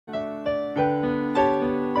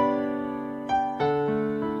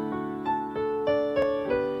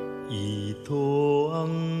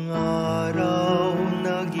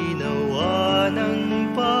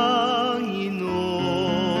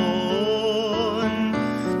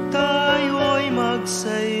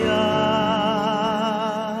magsaya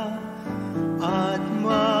at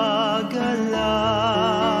magalak.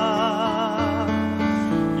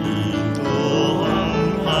 Ito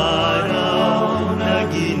ang araw na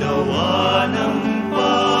ginawa ng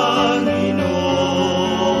Panginoon.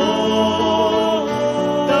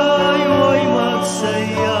 Tayo'y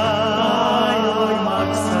magsaya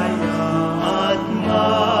at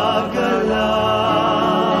magalak.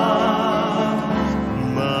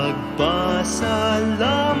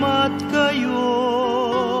 Magpasalamat kayo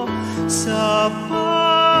sa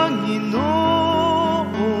Panginoon.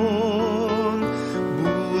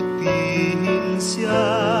 Butihin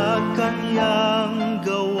siya, kanyang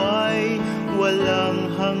gawa'y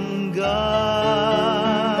walang hanggan.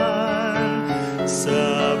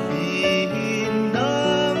 Sabihin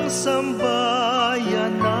ng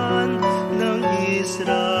sambayanan ng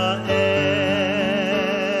Israel,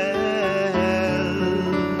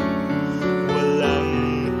 walang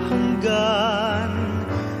hanggan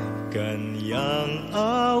kanyang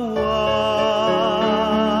awa.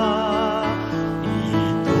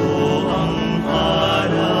 Ito ang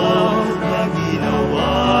araw na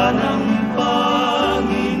ginawa ng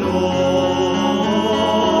Panginoon.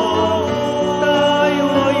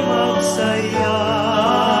 Tayo'y magsaya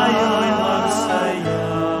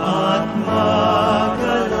at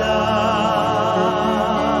magalak.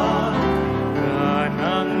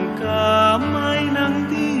 Kanang kamay ng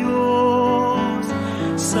Diyos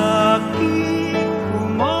sa aking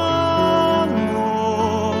umango,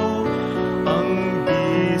 ang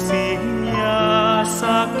bisig niya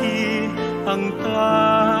sa akin ang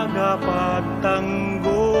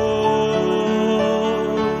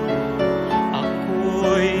tagapagtanggol.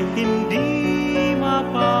 Ako'y hindi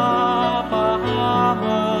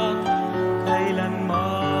mapapahamak kailanman.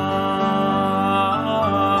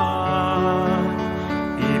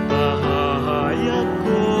 Ipahahayag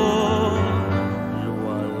ko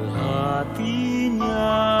luwalhati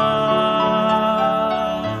niya.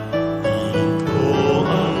 Ito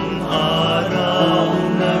ang araw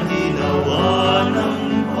na ginawa ng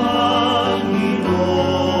Panginoon.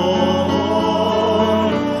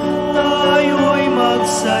 Tayo'y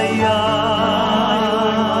magsaya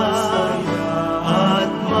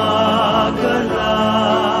at magalak.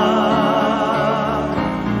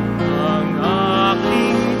 Ang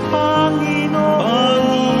aking Panginoon,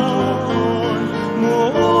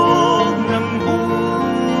 muog ng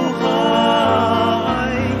buhay.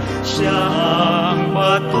 Siya ang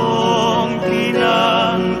batong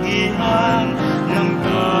tinanggihan ng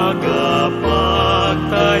tagapagtayo.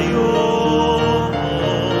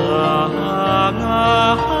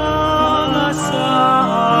 Hanga-hanga sa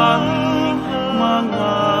aming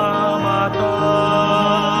mga mata.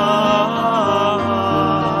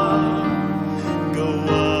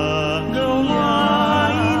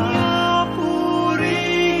 Gawain niya,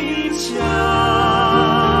 purihin siya.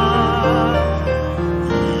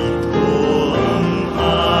 Ito ang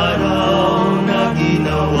araw na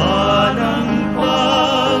ginawa ng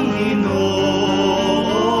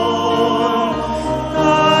Panginoon.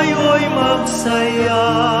 Tayo'y magsaya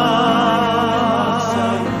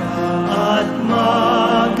at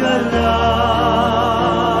magalak.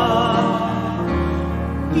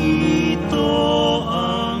 Ito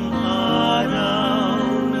ang araw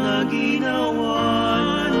na ginawa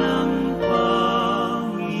ng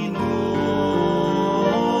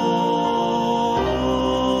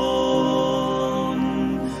Panginoon.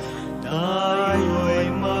 Tayo'y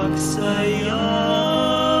magsaya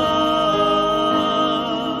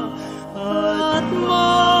at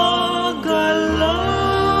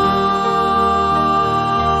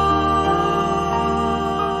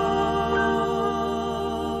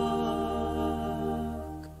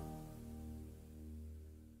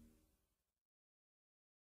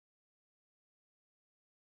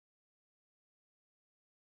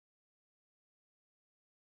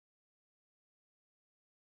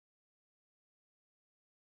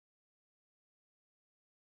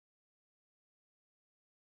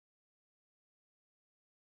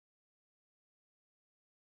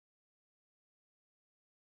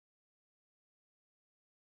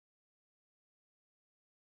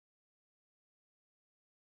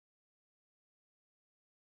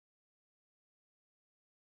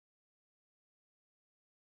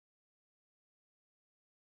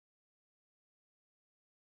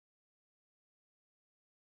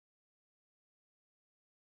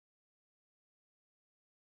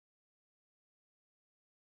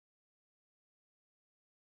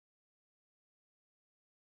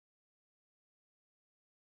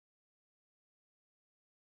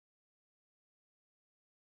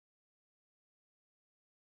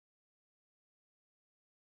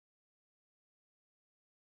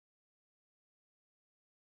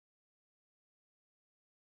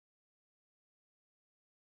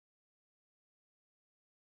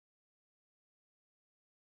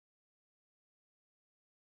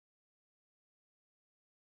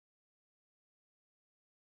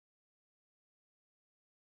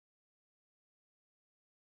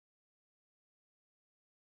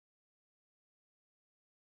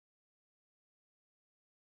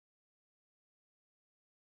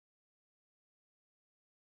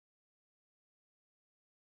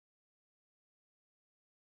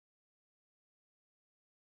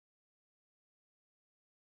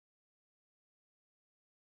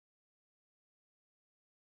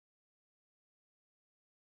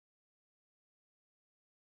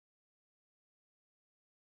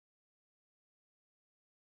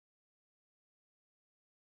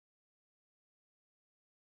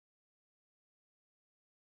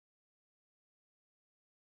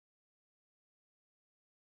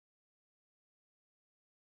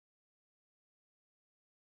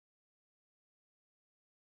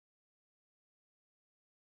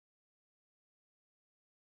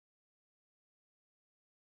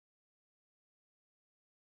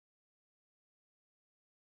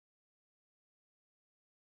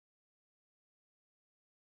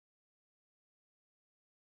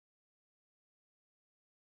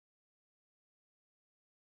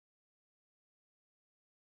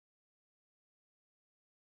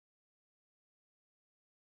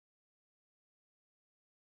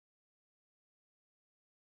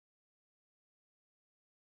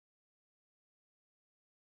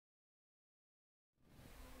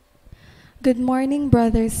Good morning,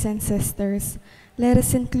 brothers and sisters. Let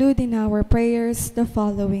us include in our prayers the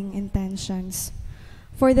following intentions.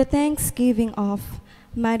 For the thanksgiving of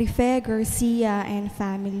Marife Garcia and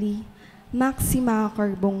family, Maxima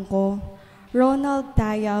Carbungco, Ronald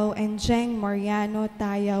Tayaw and Jeng Mariano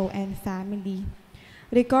Tayaw and family,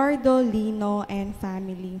 Ricardo Lino and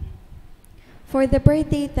family. For the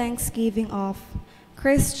birthday thanksgiving of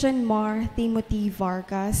Christian Mar Timothy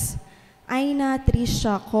Vargas, Aina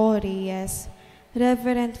Tricia Co. Reyes,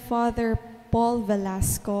 Reverend Father Paul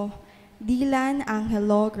Velasco, Dylan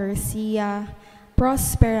Angelo Garcia,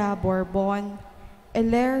 Prospera Borbon,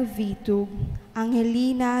 Eler Vitug,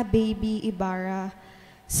 Angelina Baby Ibarra,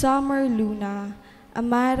 Summer Luna,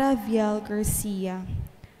 Amara Viel Garcia.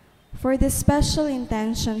 For the special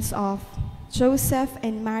intentions of Joseph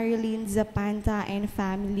and Marilyn Zapanta and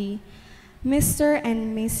family, Mr.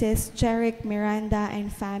 and Mrs. Jerick Miranda and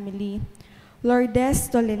family, Lourdes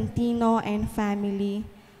Tolentino and family,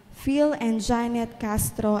 Phil and Janet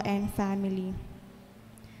Castro and family.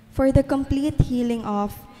 For the complete healing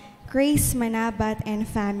of Grace Manabat and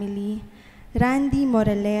family, Randy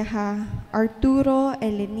Moraleja, Arturo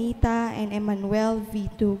Elenita and Emmanuel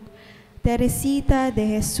Vitug, Teresita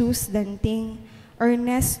de Jesus Danting,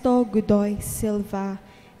 Ernesto Godoy Silva,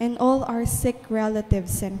 and all our sick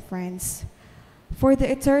relatives and friends. For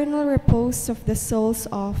the eternal repose of the souls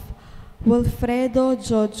of Wilfredo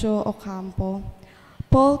Jojo Ocampo,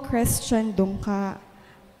 Paul Christian Dunca,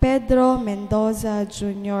 Pedro Mendoza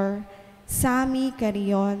Jr., Sammy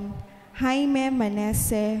Carrion, Jaime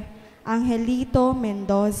Manese, Angelito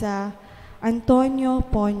Mendoza, Antonio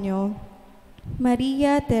Poño,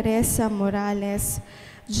 Maria Teresa Morales,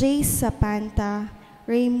 Jace Zapanta,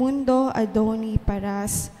 Raimundo Adoni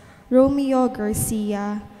Paras, Romeo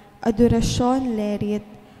Garcia, Adoracion Lerit,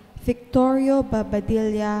 Victorio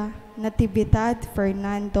Babadilla, Natividad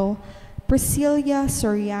Fernando, Priscilla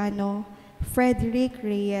Soriano, Frederick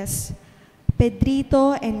Reyes,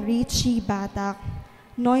 Pedrito and Richie Batak,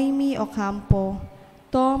 Noemi Ocampo,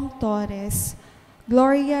 Tom Torres,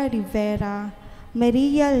 Gloria Rivera,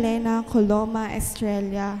 Maria Lena Coloma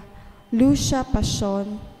Estrella, Lucia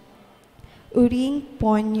Pasion, Uring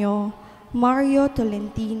Ponyo, Mario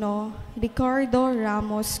Tolentino, Ricardo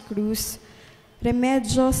Ramos Cruz,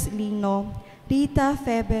 Remedios Lino, Rita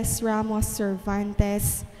Febes Ramos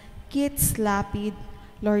Cervantes, Kits Lapid,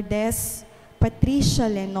 Lourdes, Patricia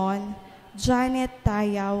Lenon, Janet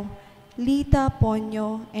Tayaw, Lita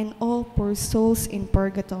Ponyo, and all poor souls in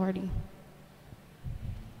purgatory.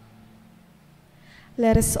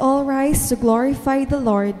 Let us all rise to glorify the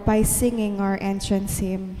Lord by singing our entrance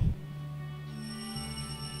hymn.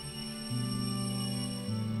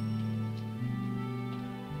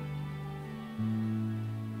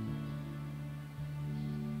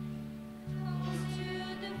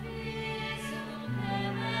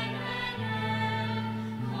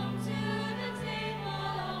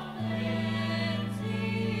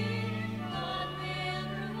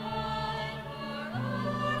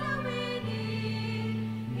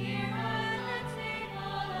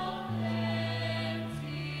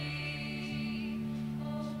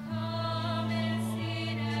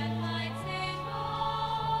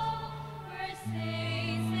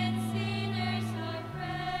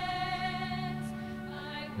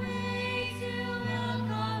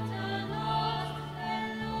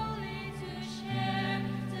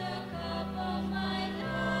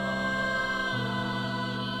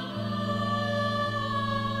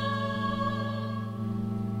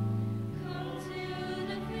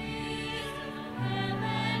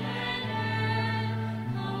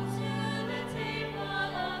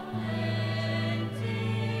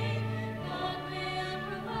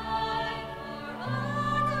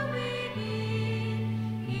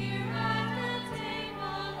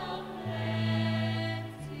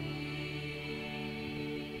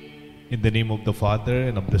 In the name of the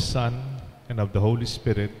Father, and of the Son, and of the Holy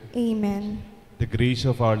Spirit. Amen. The grace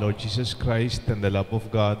of our Lord Jesus Christ, and the love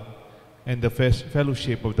of God, and the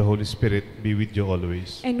fellowship of the Holy Spirit be with you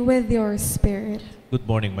always. And with your spirit. Good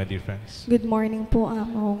morning, my dear friends. Good morning po,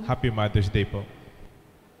 Amo. Happy Mother's Day po.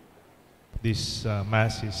 This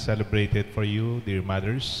Mass is celebrated for you, dear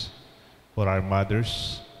mothers, for our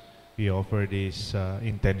mothers. We offer these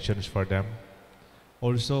intentions for them.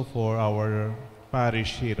 Also for our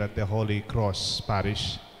parish here at the Holy Cross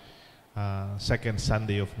Parish. Second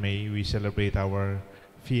Sunday of May, we celebrate our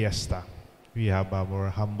fiesta. We have our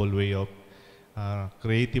humble way of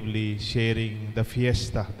creatively sharing the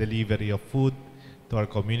fiesta, delivery of food to our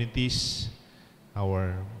communities,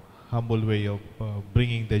 our humble way of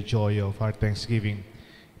bringing the joy of our Thanksgiving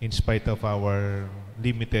in spite of our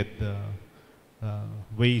limited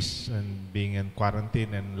ways and being in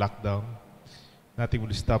quarantine and lockdown, nothing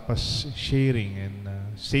will stop us sharing and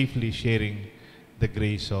safely sharing the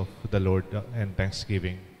grace of the Lord and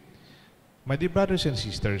thanksgiving. My dear brothers and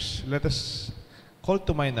sisters, let us call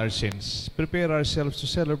to mind our sins, prepare ourselves to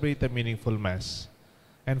celebrate a meaningful Mass,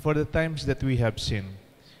 and for the times that we have sinned,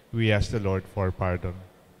 we ask the Lord for pardon.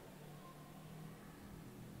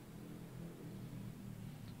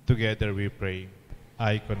 Together we pray.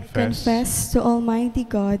 I Confess to Almighty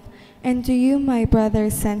God and to you, my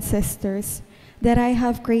brothers and sisters, that I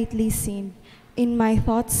have greatly sinned in my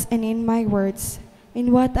thoughts and in my words,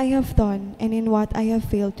 in what I have done and in what I have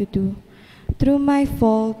failed to do. Through my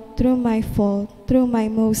fault, through my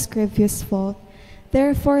most grievous fault.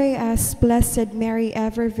 Therefore I ask Blessed Mary,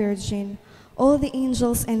 ever Virgin, all the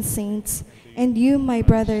angels and saints, and you, my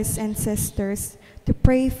brothers and sisters, to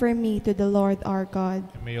pray for me to the Lord our God.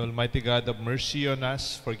 May Almighty God have mercy on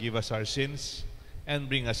us, forgive us our sins, and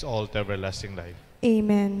bring us all to everlasting life.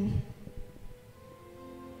 Amen.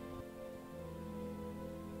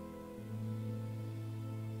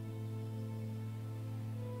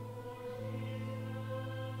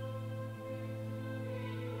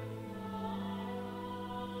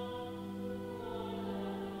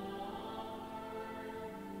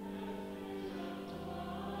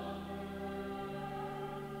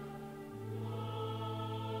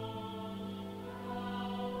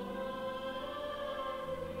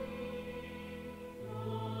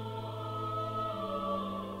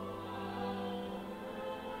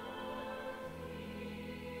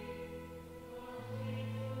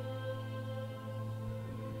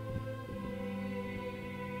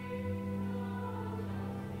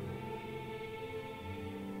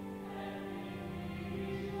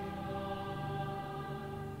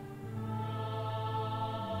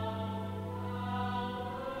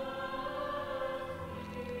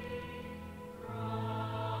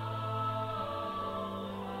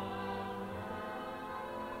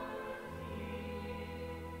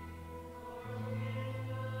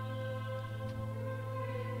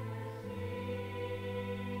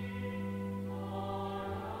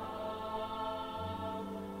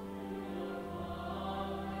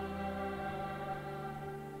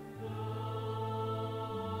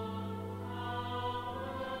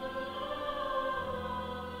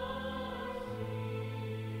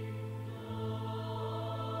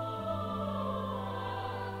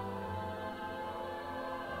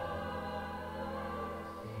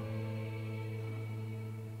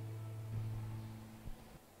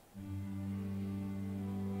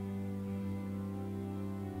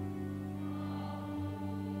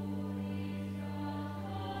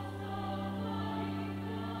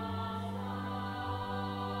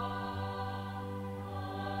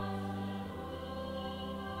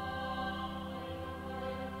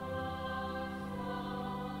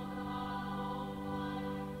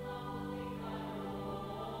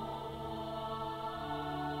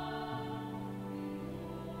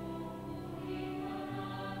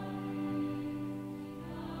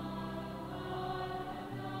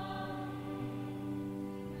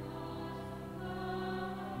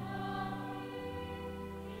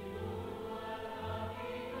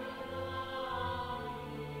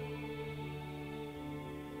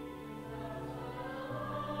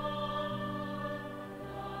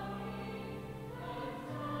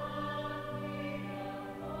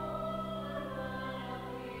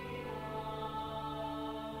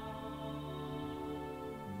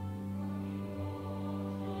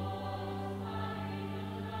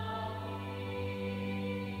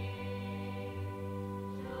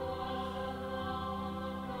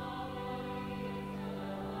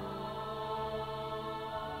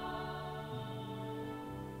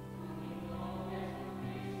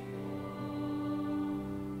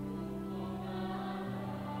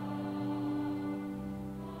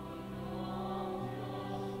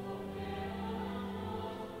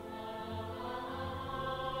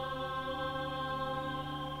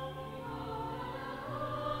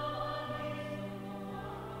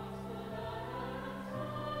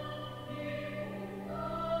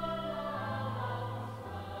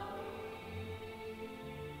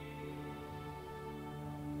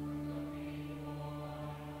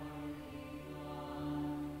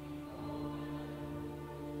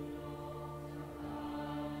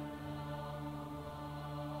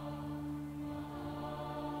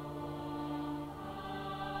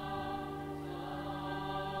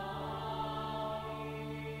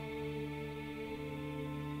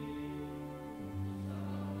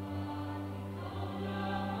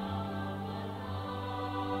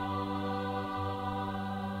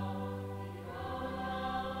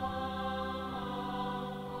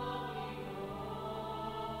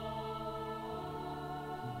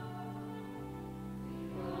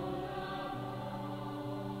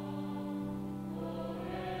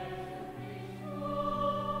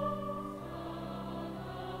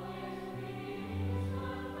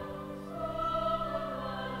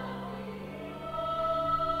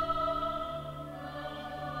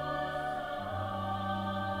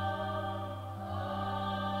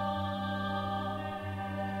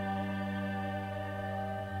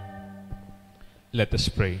 Let us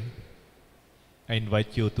pray. I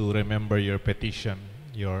invite you to remember your petition,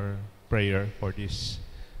 your prayer for this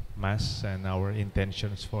Mass, and our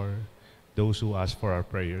intentions for those who ask for our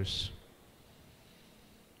prayers.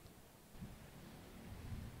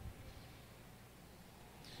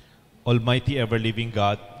 Almighty ever-living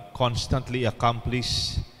God, constantly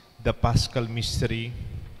accomplish the Paschal mystery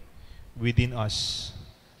within us,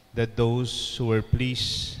 that those who were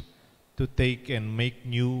pleased to take and make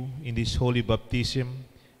new in this holy baptism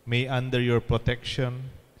may, under your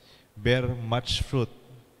protection, bear much fruit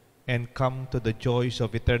and come to the joys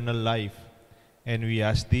of eternal life. And we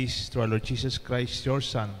ask this through our Lord Jesus Christ, your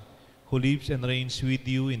Son, who lives and reigns with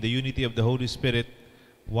you in the unity of the Holy Spirit,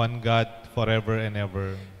 one God, forever and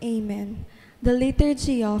ever. Amen. The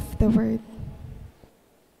Liturgy of the Word.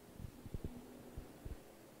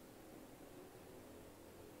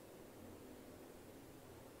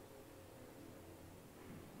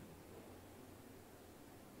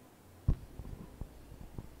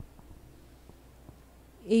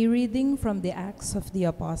 A reading from the Acts of the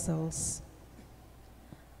Apostles.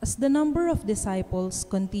 As the number of disciples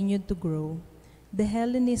continued to grow, the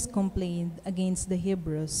Hellenists complained against the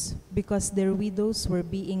Hebrews because their widows were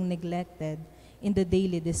being neglected in the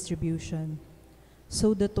daily distribution.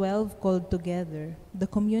 So the 12 called together the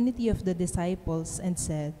community of the disciples and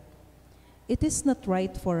said, "It is not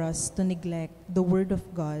right for us to neglect the word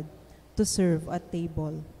of God to serve at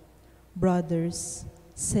table. Brothers,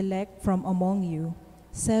 select from among you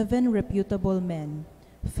 7 reputable men,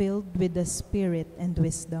 filled with the Spirit and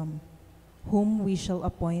wisdom, whom we shall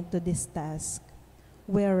appoint to this task,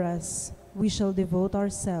 whereas we shall devote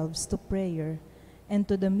ourselves to prayer and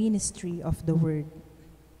to the ministry of the word."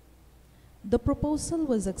 The proposal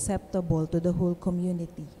was acceptable to the whole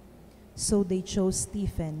community, so they chose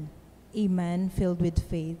Stephen, a man filled with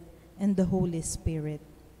faith and the Holy Spirit.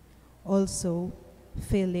 Also,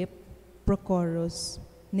 Philip, Prochorus,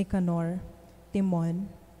 Nicanor, Timon,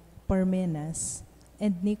 Parmenas,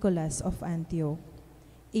 and Nicholas of Antioch,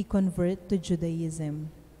 a convert to Judaism.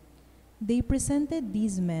 They presented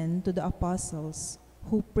these men to the apostles,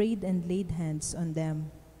 who prayed and laid hands on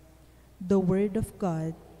them. The word of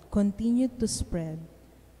God continued to spread,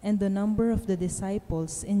 and the number of the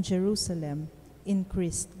disciples in Jerusalem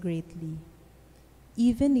increased greatly.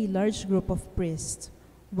 Even a large group of priests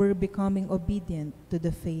were becoming obedient to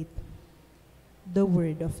the faith. The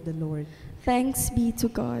word of the Lord. Thanks be to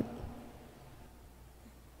God.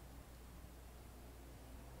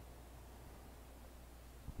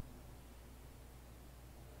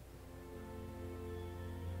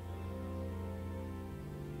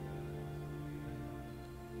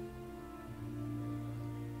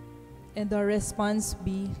 And our response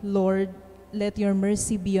be, Lord, let your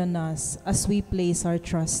mercy be on us as we place our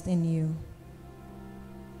trust in you.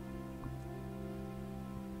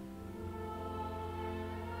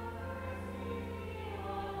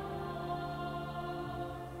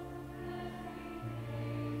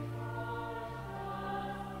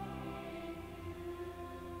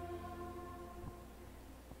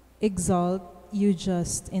 Exalt, you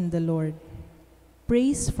just, in the Lord.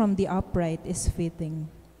 Praise from the upright is fitting.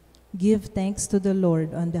 Give thanks to the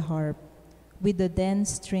Lord on the harp. With the 10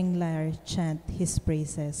 string lyre chant his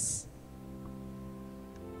praises.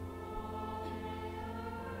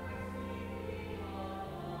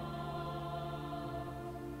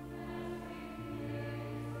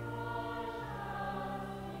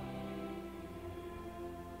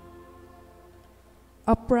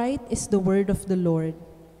 Upright is the word of the Lord,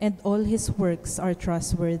 and all his works are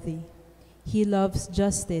trustworthy. He loves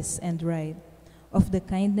justice and right. Of the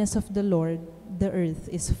kindness of the Lord, the earth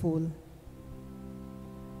is full.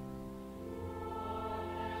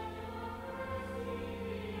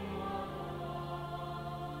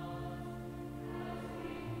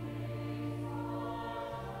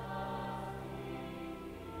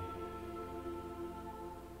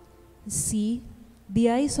 See, the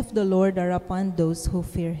eyes of the Lord are upon those who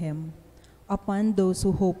fear him, upon those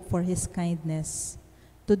who hope for his kindness,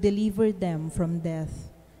 to deliver them from death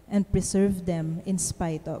and preserve them in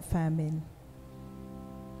spite of famine.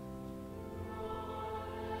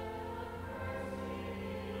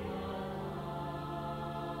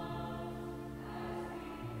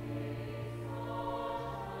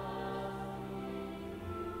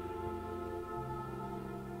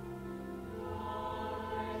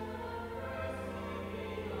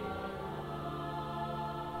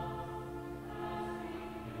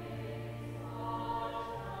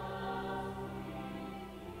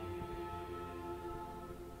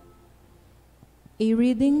 A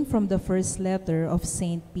reading from the first letter of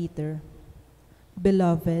Saint Peter.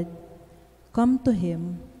 Beloved, come to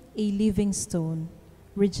him, a living stone,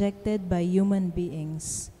 rejected by human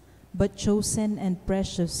beings, but chosen and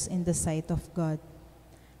precious in the sight of God.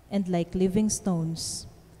 And like living stones,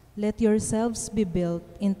 let yourselves be built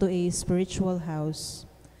into a spiritual house,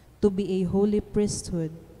 to be a holy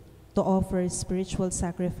priesthood, to offer spiritual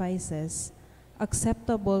sacrifices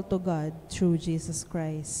acceptable to God through Jesus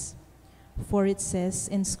Christ. For it says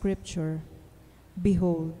in Scripture,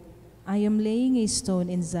 "Behold, I am laying a stone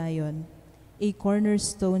in Zion, a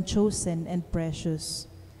cornerstone chosen and precious,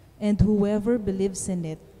 and whoever believes in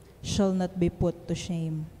it shall not be put to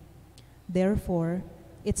shame." Therefore,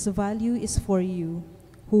 its value is for you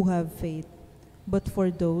who have faith, but for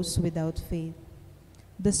those without faith,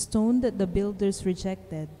 the stone that the builders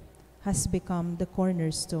rejected has become the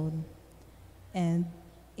cornerstone, and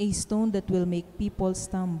a stone that will make people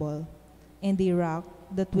stumble, and a rock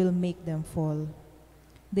that will make them fall.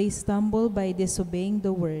 They stumble by disobeying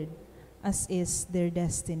the word, as is their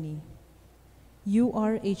destiny. You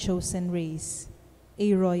are a chosen race,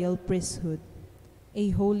 a royal priesthood, a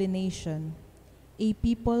holy nation, a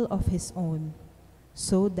people of his own,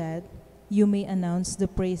 so that you may announce the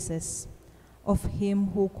praises of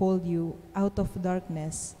him who called you out of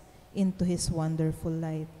darkness into his wonderful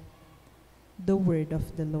light. The word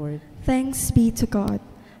of the Lord. Thanks be to God.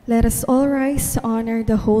 Let us all rise to honor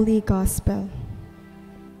the Holy Gospel.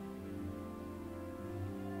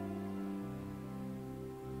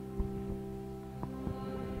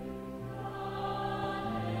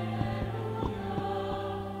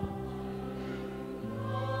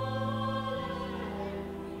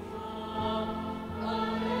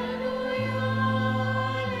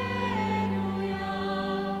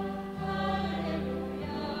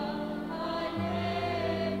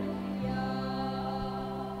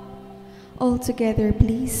 All together,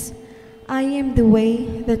 please. I am the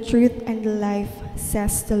way, the truth, and the life,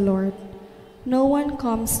 says the Lord. No one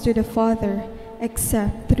comes to the Father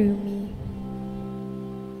except through me.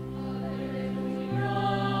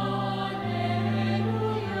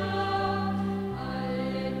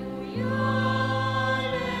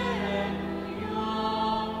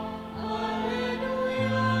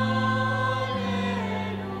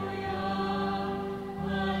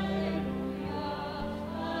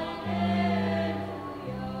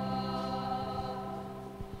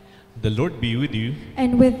 The Lord be with you.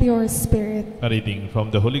 And with your spirit. A reading from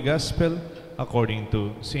the Holy Gospel according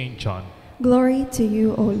to St. John. Glory to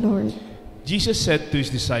you, O Lord. Jesus said to his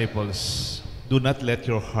disciples, "Do not let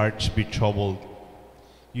your hearts be troubled.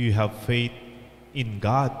 You have faith in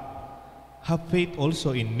God. Have faith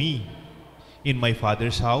also in me. In my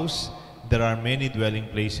Father's house there are many dwelling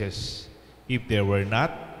places. If there were not,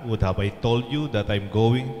 would have I told you that I am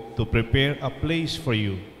going to prepare a place for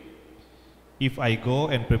you? If I go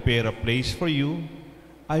and prepare a place for you,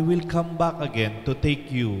 I will come back again to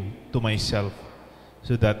take you to myself,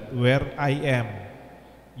 so that where I am,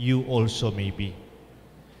 you also may be.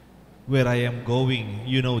 Where I am going,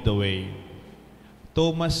 you know the way."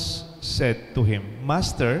 Thomas said to him,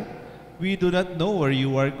 "Master, we do not know where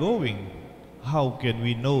you are going. How can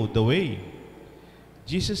we know the way?"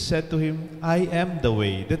 Jesus said to him, "I am the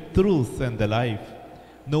way, the truth, and the life.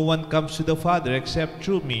 No one comes to the Father except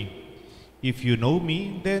through me. If you know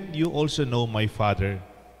me, then you also know my Father.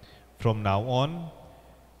 From now on,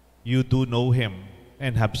 you do know him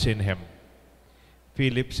and have seen him."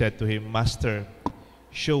 Philip said to him, "Master,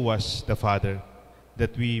 show us the Father,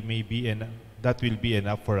 that will be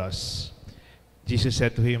enough for us." Jesus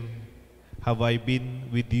said to him, "Have I been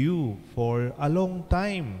with you for a long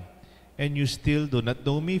time, and you still do not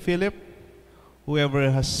know me, Philip? Whoever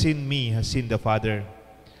has seen me has seen the Father.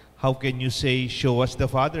 How can you say, 'Show us the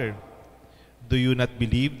Father'? Do you not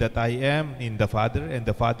believe that I am in the Father and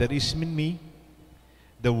the Father is in me?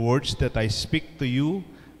 The words that I speak to you,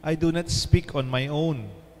 I do not speak on my own.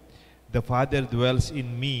 The Father dwells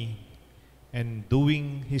in me and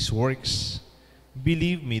doing his works.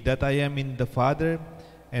 Believe me that I am in the Father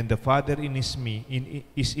and the Father is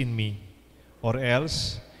in me. Or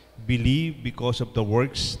else, believe because of the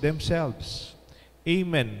works themselves.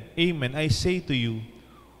 Amen, amen, I say to you,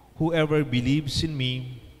 whoever believes in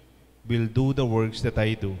me will do the works that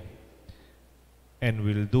I do, and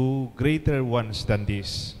will do greater ones than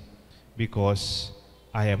this, because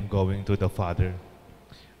I am going to the Father."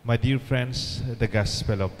 My dear friends, the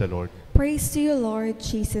Gospel of the Lord. Praise to you, Lord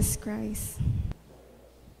Jesus Christ.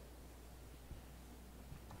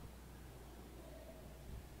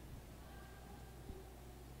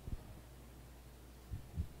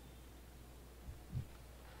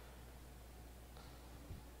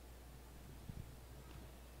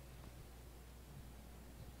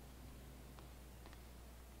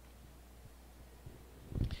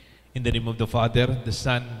 In the name of the Father, the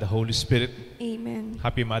Son, the Holy Spirit. Amen.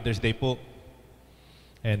 Happy Mother's Day po.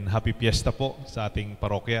 And happy Fiesta po sa ating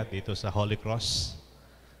parokya dito sa Holy Cross.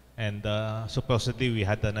 And supposedly we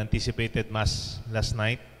had an anticipated Mass last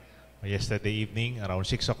night, yesterday evening, around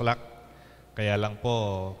 6 o'clock. Kaya lang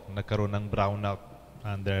po, nagkaroon ng brownout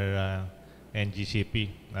under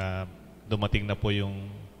NGCP. Dumating na po yung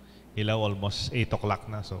ilaw, almost 8 o'clock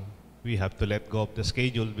na. So we have to let go of the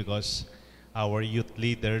schedule because our youth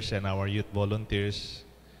leaders and our youth volunteers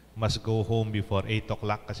must go home before 8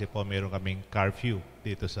 o'clock kasi po meron kaming curfew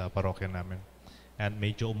dito sa parokya namin. And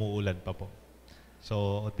medyo umuulan pa po.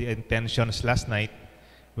 So the intentions last night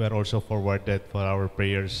were also forwarded for our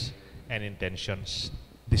prayers and intentions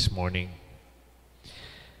this morning.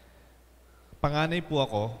 Panganay po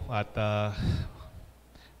ako at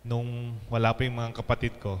nung wala pa yung mga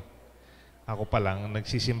kapatid ko, ako pa lang,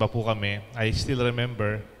 nagsisimba po kami. I still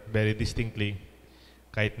remember very distinctly,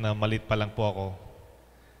 kahit na malit pa lang po ako,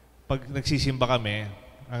 pag nagsisimba kami,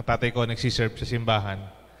 ang tatay ko nagsiserve sa simbahan,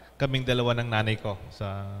 kaming dalawa ng nanay ko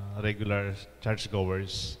sa regular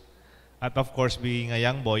churchgoers. At of course, being a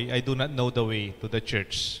young boy, I do not know the way to the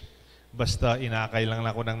church. Basta inaakay lang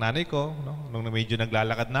ako ng nanay ko, no? Nung medyo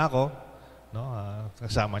naglalakad na ako, no?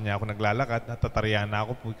 Kasama niya ako naglalakad, natatarihan na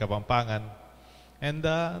ako po Kapampangan. And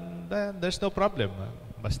there's no problem.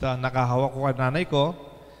 Basta nakahawak ko ang nanay ko,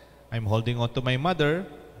 I'm holding on to my mother,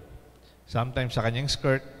 sometimes sa kanyang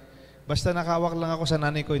skirt. Basta nakahawak lang ako sa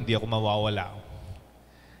nanay ko, hindi ako mawawala.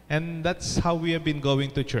 And that's how we have been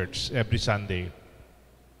going to church every Sunday.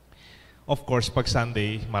 Of course, pag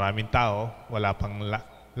Sunday, maraming tao, wala pang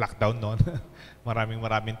lockdown noon.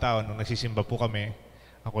 maraming tao nung nagsisimba po kami.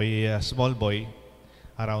 Ako'y small boy,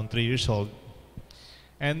 around 3 years old.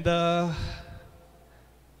 And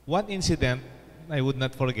one incident I would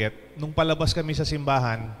not forget, nung palabas kami sa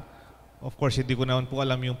simbahan, of course, hindi ko naman po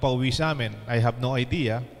alam yung pauwi sa amin. I have no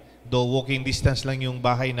idea. Though walking distance lang yung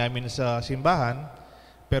bahay namin sa simbahan,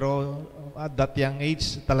 pero at that young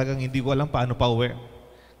age, talagang hindi ko alam paano pauwi.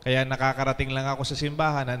 Kaya nakakarating lang ako sa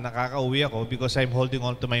simbahan at nakakauwi ako because I'm holding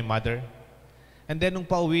on to my mother. And then nung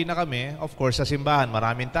pauwi na kami, of course, sa simbahan,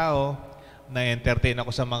 maraming tao. Na-entertain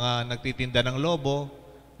ako sa mga nagtitinda ng lobo.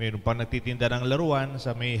 Mayroon pa nagtitinda ng laruan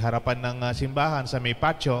sa may harapan ng simbahan, sa may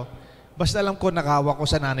patio. Basta alam ko, nakahawak ko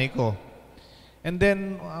sa nanay ko. And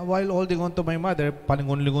then, while holding on to my mother,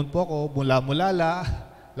 palingon-lingon po ako, mula-mulala,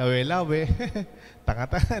 lawe-lawe,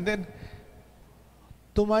 tanga-tanga. And then,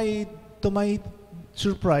 to my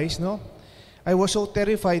surprise, no, I was so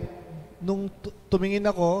terrified. Nung tumingin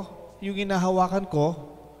ako, yung inahawakan ko,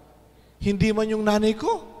 hindi man yung nanay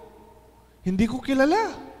ko. Hindi ko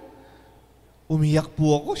kilala. Umiyak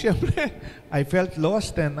po ako, siyempre. I felt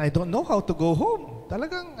lost and I don't know how to go home.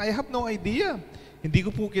 Talagang, I have no idea. Hindi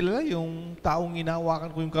ko po kilala yung taong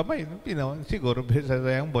inawakan ko yung kamay. Siguro, sa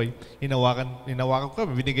young boy, inawakan ko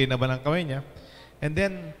kami, binigay naman ang kamay niya. And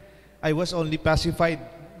then, I was only pacified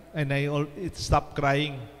and it stopped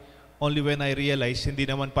crying. Only when I realized, hindi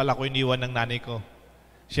naman pala ko iniwan ng nanay ko.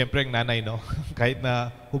 Siyempre, ang nanay, no? Kahit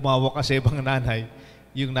na humawak ka sa ibang nanay,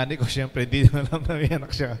 yung nanay ko, siyempre, hindi naman alam na may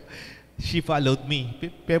anak siya. She followed me.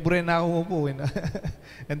 February na ako po.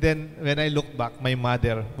 And then, when I looked back, my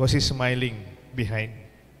mother was smiling behind.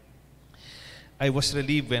 I was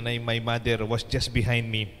relieved when my mother was just behind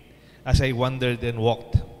me as I wandered and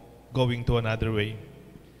walked, going to another way.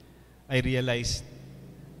 I realized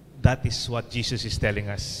that is what Jesus is telling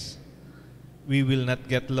us. We will not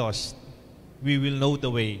get lost. We will know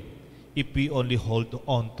the way if we only hold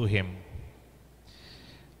on to Him.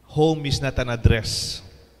 Home is not an address.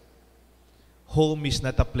 Home is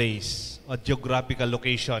not a place, a geographical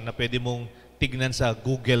location na pwede mong tignan sa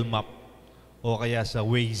Google Map o kaya sa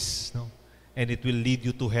Waze, no? And it will lead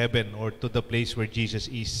you to heaven or to the place where Jesus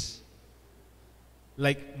is.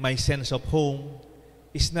 Like my sense of home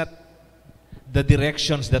is not the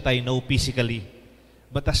directions that I know physically,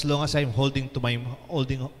 but as long as I'm holding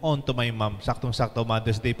on to my mom, saktong-sakto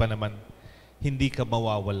Mother's Day pa naman, hindi ka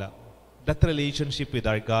mawawala. That relationship with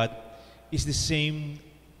our God is the same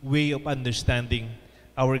way of understanding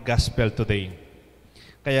our gospel today.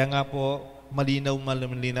 Kaya nga po, malinaw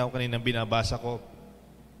kaninang binabasa ko,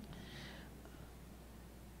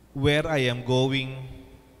 where I am going,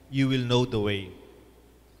 you will know the way.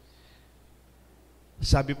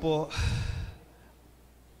 Sabi po,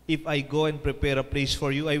 if I go and prepare a place for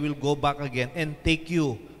you, I will go back again and take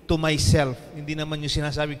you to myself. Hindi naman yung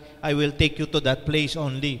sinasabi, I will take you to that place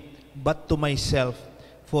only, but to myself.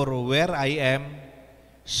 For where I am,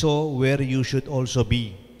 so where you should also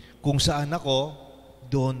be. Kung saan ako,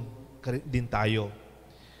 doon din tayo.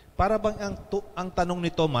 Para bang ang tanong ni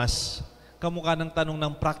Thomas, kamukha ng tanong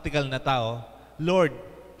ng practical na tao, Lord,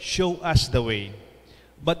 show us the way.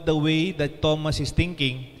 But the way that Thomas is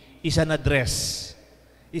thinking is an address,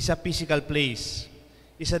 is a physical place,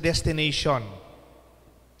 is a destination.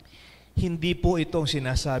 Hindi po itong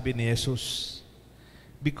sinasabi ni Jesus.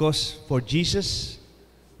 Because for Jesus,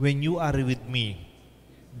 when you are with me,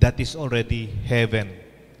 that is already heaven.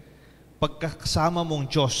 Pagkasama mong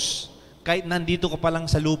Diyos, kahit nandito ka pa lang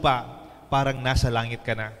sa lupa, parang nasa langit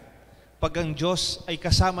ka na. Pag ang Diyos ay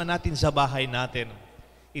kasama natin sa bahay natin,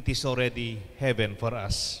 it is already heaven for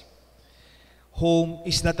us. Home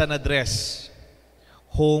is not an address.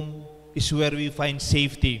 Home is where we find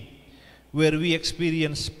safety, where we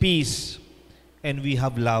experience peace, and we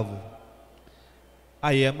have love.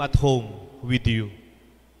 I am at home with you.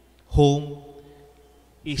 Home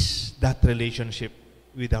is that relationship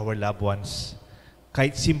with our loved ones.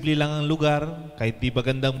 Kahit simple lang ang lugar, kahit di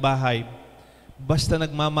magandang bahay, basta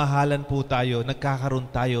nagmamahalan po tayo, nagkakaroon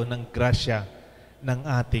tayo ng grasya ng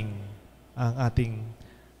ang ating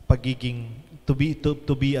pagiging to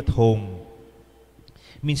be at home.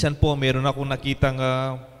 Minsan po, meron akong nakitang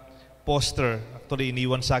poster, actually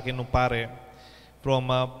iniwan sa akin nung pare, from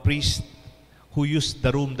a priest who used the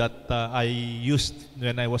room that I used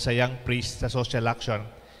when I was a young priest sa social action.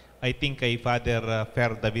 I think kay Father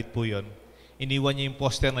Fer David po yun. Iniwan niya yung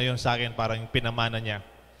poster na yun sa akin, parang pinamana niya.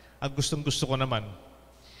 Ang gustong-gusto ko naman,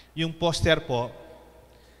 yung poster po,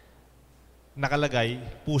 nakalagay,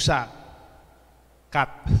 pusa,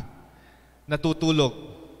 cat,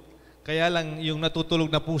 natutulog. Kaya lang, yung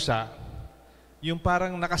natutulog na pusa, yung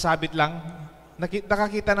parang nakasabit lang,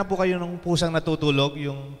 nakakita na po kayo ng pusang natutulog,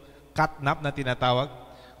 yung catnap na tinatawag.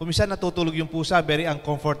 Kung minsan natutulog yung pusa, very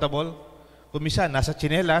uncomfortable. Kung minsan, nasa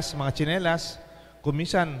tsinelas, mga tsinelas. Kung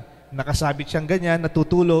minsan, nakasabit siyang ganyan,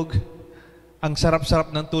 natutulog. Ang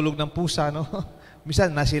sarap-sarap ng tulog ng pusa, no?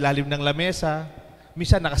 Minsan, nasa ilalim ng lamesa.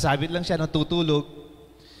 Minsan, nakasabit lang siya, natutulog.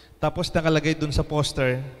 Tapos, nakalagay dun sa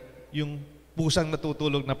poster, yung pusang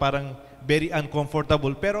natutulog na parang very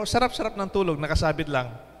uncomfortable. Pero sarap-sarap ng tulog, nakasabit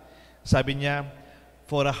lang. Sabi niya,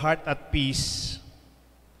 for a heart at peace,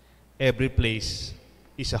 every place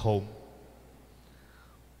is a home.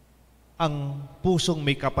 Ang pusong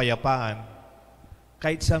may kapayapaan,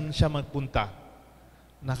 kahit saan siya magpunta,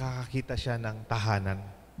 nakakakita siya ng tahanan.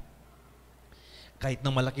 Kahit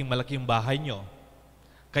na malaking-malaking bahay nyo,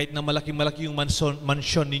 kahit na malaking-malaki yung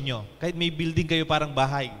mansyon ninyo, kahit may building kayo parang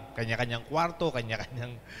bahay, kanya-kanyang kwarto,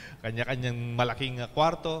 kanya-kanyang malaking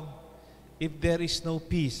kwarto, if there is no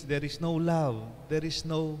peace, there is no love, there's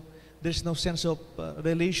no sense of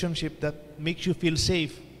relationship that makes you feel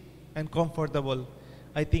safe and comfortable,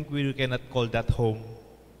 I think we cannot call that home.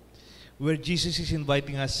 Where Jesus is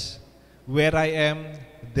inviting us, where I am,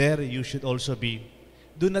 there you should also be.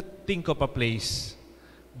 Do not think of a place,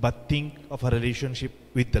 but think of a relationship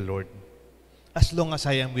with the Lord. As long as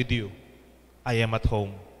I am with you, I am at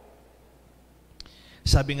home.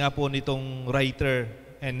 Sabi nga po nitong writer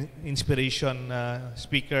and inspiration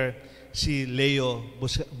speaker, si Leo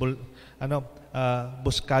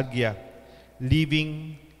Buscaglia,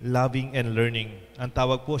 living, loving, and learning. Ang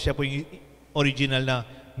tawag po, siya po yung original na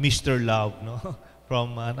Mr. Love, no?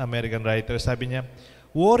 From an American writer. Sabi niya,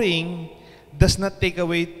 worrying does not take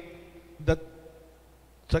away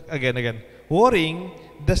worrying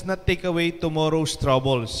does not take away tomorrow's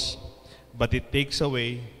troubles, but it takes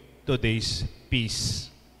away today's peace.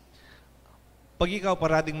 Pag ikaw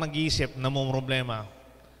parating mag-iisip na mong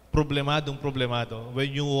problemado, when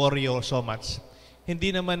you worry so much,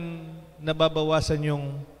 hindi naman nababawasan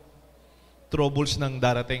yung troubles ng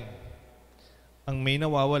darating. Ang may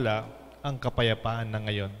nawawala, ang kapayapaan na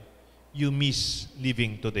ngayon. You miss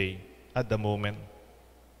living today at the moment.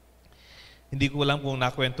 Hindi ko alam kung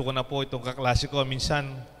nakwento ko na po itong kaklase ko.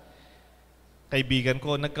 Minsan, kaibigan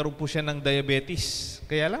ko, nagkaroon po siya ng diabetes.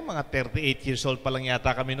 Kaya lang, mga 38 years old pa lang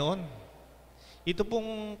yata kami noon. Ito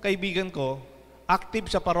pong kaibigan ko,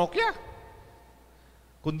 active sa parokya.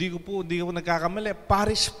 Kundi ko nagkakamali,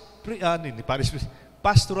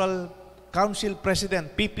 Pastoral Council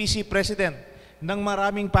President, PPC President ng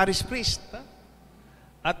maraming parish priest.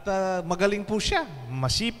 At magaling po siya,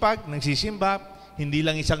 masipag, nagsisimba, hindi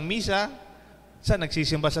lang isang misa,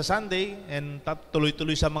 nagsisimba sa Sunday, and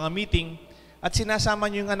tuloy-tuloy sa mga meeting, at sinasama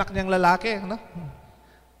niyo yung anak niyang lalaki, no?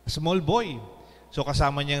 Small boy. So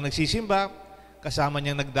kasama niyang nagsisimba, kasama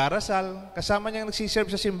niyang nagdarasal, kasama niyang nagsiserve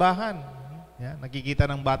sa simbahan. Yan, nakikita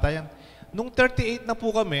ng bata yan. Nung 38 na po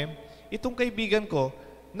kami, itong kaibigan ko,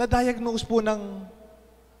 na-diagnose po ng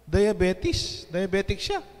diabetes. Diabetic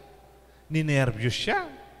siya. Ninervyos siya.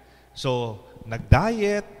 So,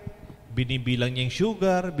 nag-diet, binibilang niya yung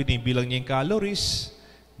sugar, binibilang niya yung calories,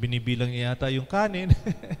 Binibilang niya yata yung kanin.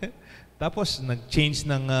 Tapos, nag-change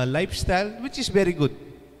ng lifestyle, which is very good.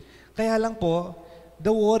 Kaya lang po, the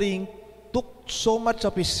worrying took so much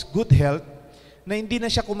of his good health na hindi na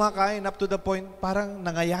siya kumakain up to the point, parang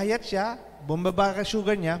nangayayat siya, bumaba ka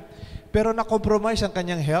sugar niya, pero na-compromise ang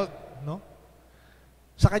kanyang health. No?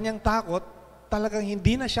 Sa kanyang takot, talagang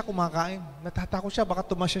hindi na siya kumakain. Natatakot siya, baka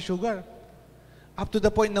tumaas siya sugar. Up to the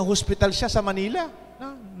point na hospital siya sa Manila.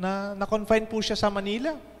 Na-confine po siya sa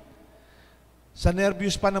Manila. Sa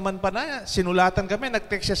nervous pa naman sinulatan kami,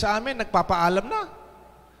 nag-text siya sa amin, nagpapaalam na.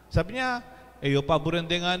 Sabi niya,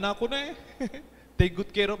 paborende nga na ako na eh. Take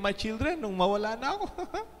good care of my children nung mawala na ako.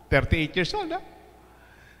 38 years old, ha?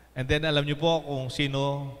 And then, alam niyo po kung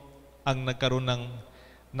sino ang nagkaroon ng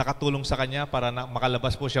nakatulong sa kanya para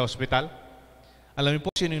makalabas po siya hospital? Alam niyo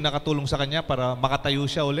po sino yung nakatulong sa kanya para makatayo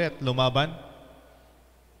siya ulit, lumaban?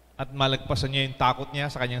 At malagpasan niya yung takot niya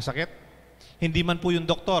sa kanyang sakit? Hindi man po yung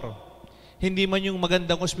doktor. Hindi man yung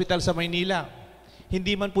magandang ospital sa Maynila.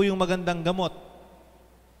 Hindi man po yung magandang gamot.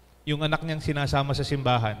 Yung anak niyang sinasama sa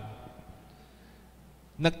simbahan.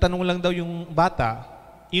 Nagtanong lang daw yung bata,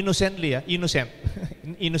 innocently, innocent.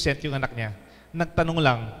 Innocent yung anak niya. Nagtanong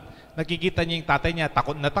lang, nakikita niya yung tatay niya,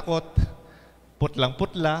 takot na takot,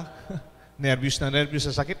 putlang-putla, nervous na nervous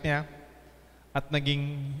sa sakit niya, at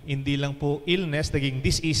naging hindi lang po illness, naging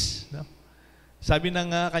disease. No? Sabi ng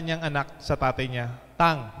kanyang anak sa tatay niya,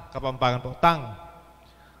 Tang, Kapampangan po, Tang,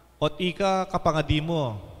 ot ika kapangadi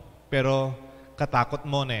mo, pero katakot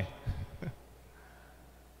mo ne.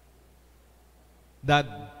 Dad,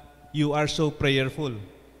 you are so prayerful,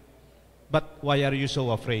 but why are you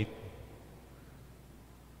so afraid?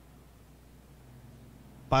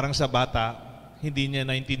 Parang sa bata, hindi niya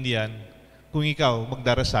naintindihan, kung ikaw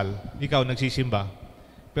magdarasal, ikaw nagsisimba,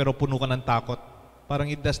 pero puno ka ng takot,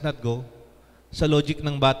 parang it does not go. Sa logic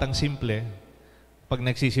ng batang simple, pag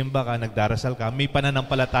nagsisimba ka, nagdarasal ka, may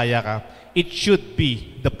pananampalataya ka, it should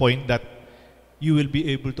be the point that you will be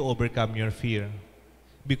able to overcome your fear.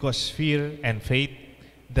 Because fear and faith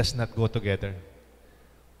does not go together.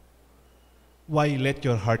 Why let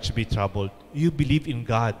your hearts be troubled? You believe in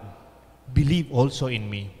God. Believe also in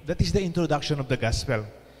me. That is the introduction of the gospel.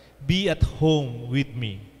 Be at home with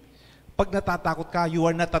me. Pag natatakot ka, you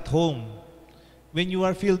are not at home. When you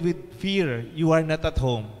are filled with fear, you are not at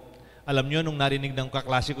home. Alam niyo, nung narinig ng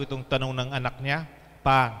kaklase ko itong tanong ng anak niya,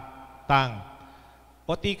 Tang,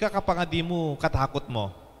 o tika kapangadi mo, katakot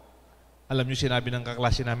mo. Alam niyo sinabi ng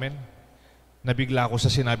kaklase namin? Nabigla ako sa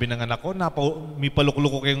sinabi ng anak ko, may palukluk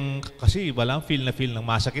ko kayong, kasi iba lang, feel ng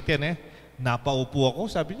masakit yan eh. Napaupo ako,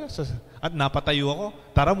 sabi niya, at napatayo ako.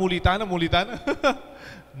 Tara, mulita na.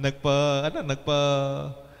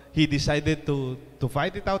 He decided to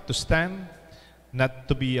fight it out, to stand, not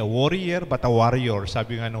to be a warrior, but a warrior.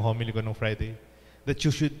 Sabi nga nung homily ko nung Friday, that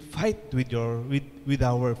you should fight with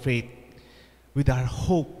our faith, with our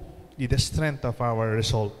hope, with the strength of our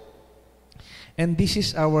resolve. And this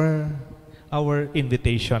is our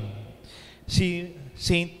invitation. Si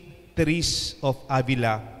Saint Therese of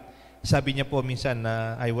Avila, sabi niya po minsan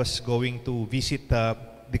na I was going to visit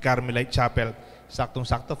the Carmelite Chapel.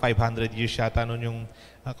 Saktong-sakto, 500 years yata noon yung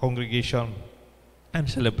congregation and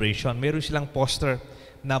celebration. Meron silang poster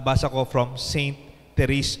na basa ko from Saint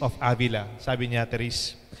Therese of Avila. Sabi niya,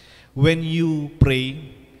 Therese, when you pray,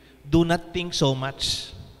 do not think so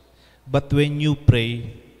much, but when you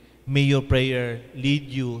pray, may your prayer lead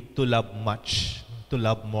you to love much, to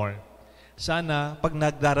love more. Sana, pag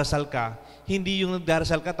nagdarasal ka, hindi yung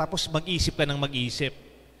nagdarasal ka tapos mag-isip ka ng mag-isip.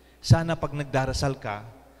 Sana pag nagdarasal ka,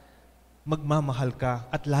 magmamahal ka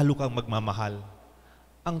at lalo kang magmamahal.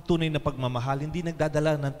 Ang tunay na pagmamahal, hindi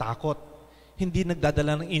nagdadala ng takot, hindi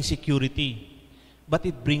nagdadala ng insecurity, but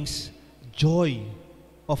it brings joy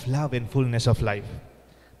of love and fullness of life.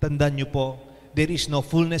 Tandaan niyo po, there is no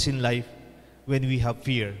fullness in life when we have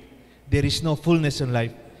fear. There is no fullness in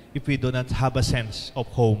life if we do not have a sense of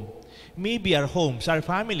home. Maybe our homes, our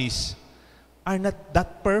families are not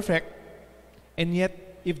that perfect, and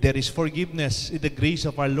yet if there is forgiveness in the grace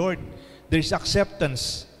of our Lord, there is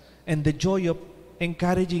acceptance and the joy of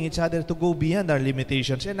encouraging each other to go beyond our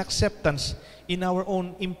limitations and acceptance in our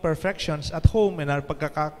own imperfections at home and our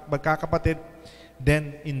pagkakapatid,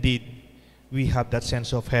 then indeed, we have that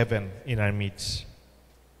sense of heaven in our midst.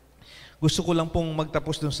 Gusto ko lang pong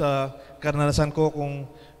magtapos dun sa karanasan ko kung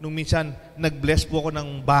nung minsan nag-bless po ako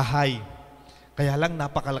ng bahay. Kaya lang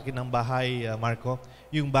napakalaki ng bahay, Marco.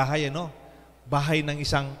 Yung bahay, bahay ng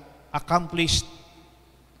isang accomplished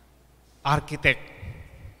architect.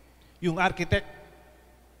 Yung architect,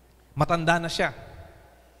 matanda na siya.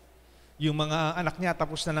 Yung mga anak niya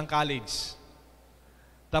tapos na ng college.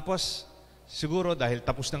 Tapos, Siguro dahil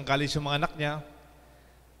tapos ng college yung mga anak niya,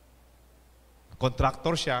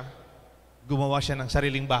 contractor siya, gumawa siya ng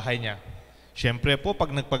sariling bahay niya. Siyempre po, pag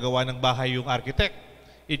nagpagawa ng bahay yung architect,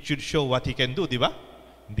 it should show what he can do, di ba?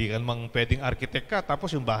 Hindi ka namang pwedeng architect ka,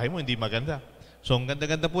 tapos yung bahay mo hindi maganda. So, ang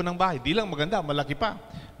ganda-ganda po ng bahay. Di lang maganda, malaki pa.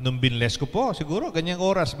 Nung binles ko po, siguro, ganyang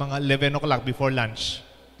oras, mga 11 o'clock before lunch.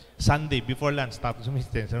 Sunday, before lunch, tapos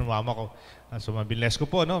sumistin sa mama ko. So, mabilis ko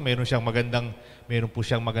po, no? Meron po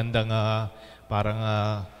siyang magandang, parang,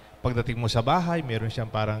 pagdating mo sa bahay, meron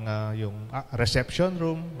siyang parang yung reception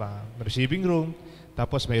room, receiving room,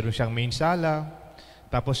 tapos meron siyang main sala,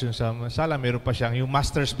 tapos yung sa sala, meron pa siyang yung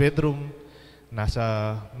master's bedroom,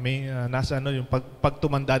 nasa yung pag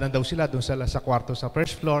tumanda na daw sila, doon sa kwarto sa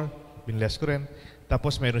first floor, binles ko rin.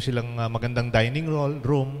 Tapos meron silang magandang dining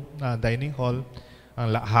hall, ang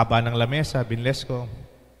haba ng lamesa, binles ko.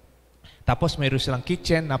 Tapos meron silang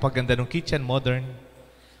kitchen, napaganda ng kitchen, modern.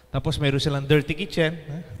 Tapos meron silang dirty kitchen.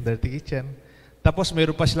 Tapos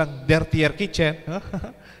meron pa silang dirtier kitchen.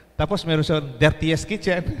 Tapos meron silang dirtiest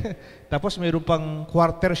kitchen. Tapos meron pang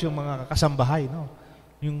quarters yung mga kasambahay, no?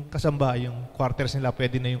 Yung kasambahay, yung quarters nila,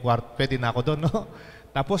 pwede na ako doon, no?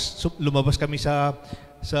 Tapos lumabas kami sa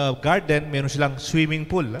garden, meron silang swimming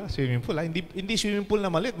pool. Hindi swimming pool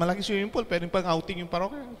na maliit, malaki swimming pool, pwede pang outing yung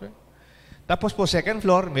parokya. Tapos po, second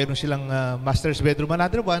floor, meron silang master's bedroom,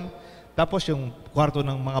 another one. Tapos yung kwarto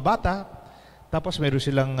ng mga bata. Tapos meron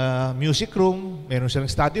silang music room, meron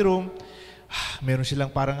silang study room. Meron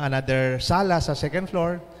silang parang another sala sa second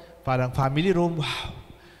floor, parang family room.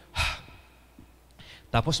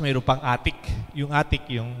 Tapos meron pang attic. Yung attic,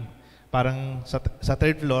 yung parang sa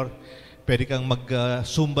third floor, pwede kang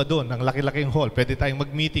mag-zumba doon. Ang laki-laking hall. Pwede tayong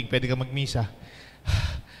mag-meeting, pwede kang mag-misa.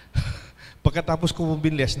 Pagkatapos ko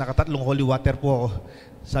binles, nakatatlong holy water po ako.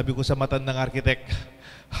 Sabi ko sa matandang architect,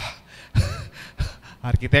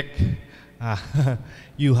 Architect,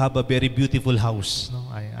 you have a very beautiful house. No?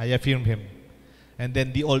 I affirm him. And then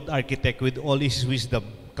the old architect with all his wisdom,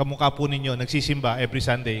 kamukha po ninyo, nagsisimba every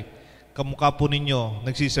Sunday. Kamukha po ninyo,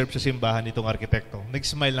 nagsiserve sa simbahan itong arkitekto.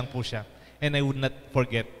 Nag-smile lang po siya. And I would not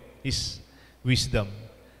forget his wisdom.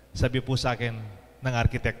 Sabi po sa akin ng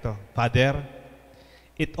arkitekto, Father,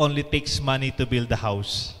 it only takes money to build a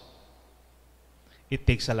house. It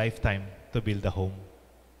takes a lifetime to build a home.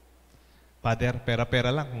 Father, pera-pera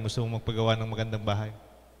lang kung gusto mong magpagawa ng magandang bahay.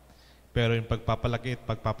 Pero yung pagpapalaki at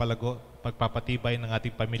pagpapatibay ng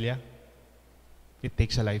ating pamilya, it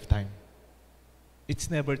takes a lifetime. It's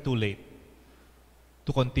never too late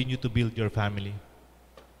to continue to build your family,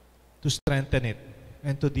 to strengthen it,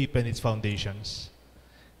 and to deepen its foundations.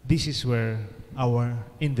 This is where our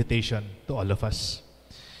invitation to all of us.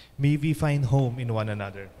 May we find home in one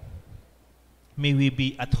another. May we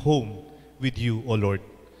be at home with you, O Lord,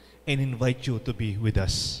 and invite you to be with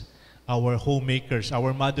us. Our homemakers,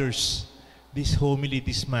 our mothers, this homily,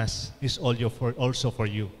 this Mass is also for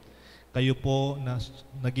you. Kayo po na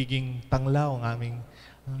nagiging tanglaw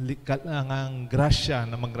ang grasya,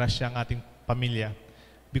 na maggrasya ang ating pamilya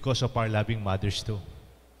because of our loving mothers too.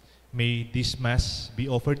 May this Mass be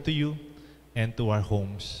offered to you and to our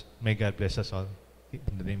homes. May God bless us all.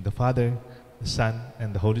 In the name of the Father, the Son,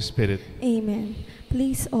 and the Holy Spirit. Amen.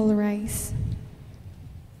 Please all rise.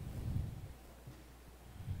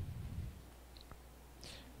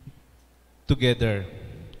 Together,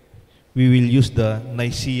 we will use the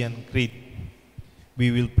Nicene Creed.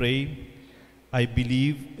 We will pray, I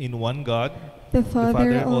believe in one God, The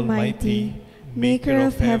Father Almighty, maker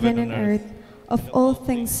of heaven and earth, of all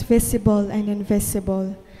things visible and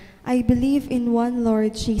invisible. I believe in one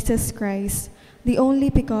Lord Jesus Christ, the only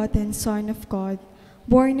begotten Son of God,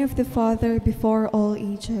 born of the Father before all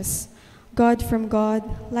ages, God from God,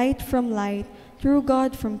 light from light, true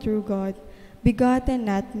God from true God,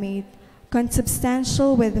 begotten, not made,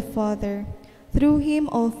 consubstantial with the Father. Through him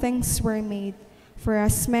all things were made. For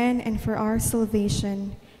us men and for our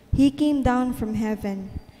salvation, he came down from heaven,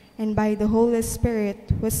 and by the Holy Spirit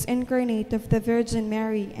was incarnate of the Virgin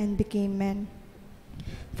Mary and became man.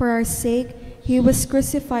 For our sake, he was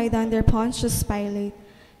crucified under Pontius Pilate.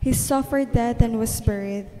 He suffered death and was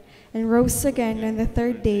buried, and rose again on the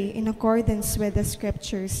third day in accordance with the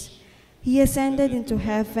Scriptures. He ascended into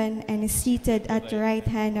heaven and is seated at the right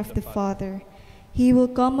hand of the Father. He will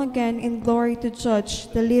come again in glory to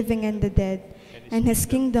judge the living and the dead, and his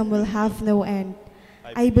kingdom will have no end.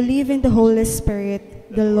 I believe in the Holy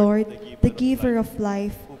Spirit, the Lord, the giver of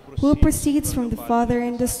life, who proceeds from the Father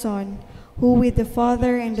and the Son, who with the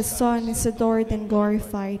Father and the Son is adored and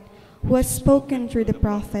glorified, who has spoken through the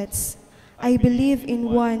prophets. I believe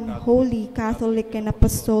in one holy, Catholic, and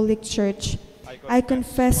Apostolic Church. I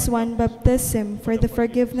confess one baptism for the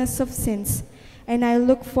forgiveness of sins, and I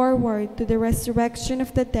look forward to the resurrection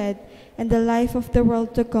of the dead and the life of the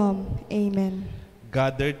world to come. Amen.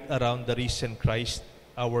 Gathered around the risen Christ,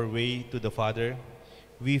 our way to the Father,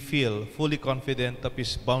 we feel fully confident of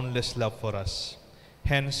His boundless love for us.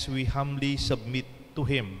 Hence, we humbly submit to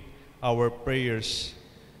Him our prayers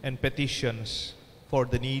and petitions for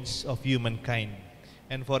the needs of humankind.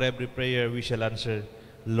 And for every prayer we shall answer,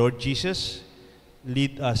 Lord Jesus,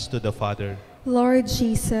 lead us to the Father. Lord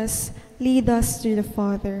Jesus, lead us to the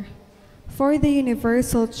Father. For the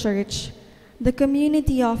universal church, the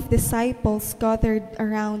community of disciples gathered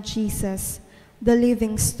around Jesus, the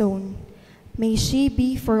living stone, may she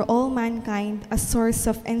be for all mankind a source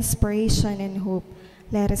of inspiration and hope.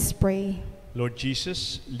 Let us pray. Lord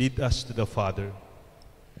Jesus, lead us to the Father.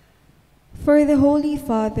 For the Holy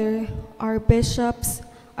Father, our bishops,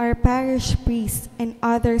 our parish priests, and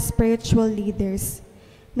other spiritual leaders,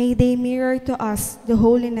 may they mirror to us the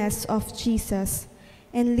holiness of Jesus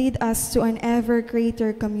and lead us to an ever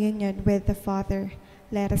greater communion with the Father.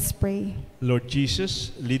 Let us pray. Lord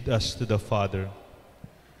Jesus, lead us to the Father.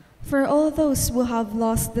 For all those who have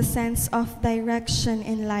lost the sense of direction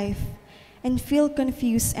in life and feel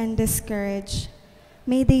confused and discouraged,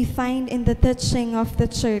 may they find in the teaching of the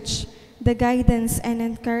Church the guidance and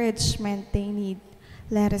encouragement they need.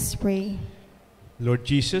 Let us pray. Lord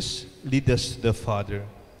Jesus, lead us to the Father.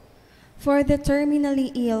 For the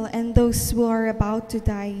terminally ill and those who are about to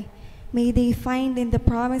die, may they find in the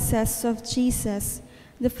promises of Jesus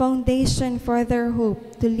the foundation for their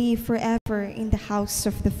hope to live forever in the house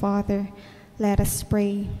of the Father. Let us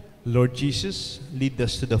pray. Lord Jesus, lead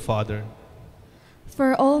us to the Father.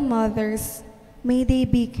 For all mothers, may they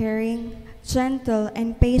be caring, gentle,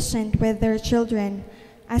 and patient with their children,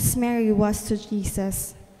 as Mary was to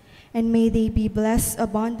Jesus. And may they be blessed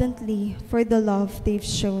abundantly for the love they've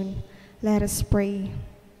shown. Let us pray.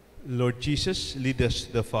 Lord Jesus, lead us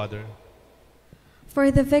to the Father.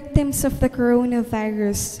 For the victims of the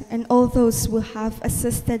coronavirus and all those who have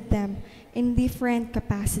assisted them in different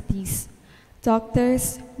capacities,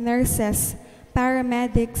 doctors, nurses,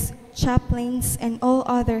 paramedics, chaplains, and all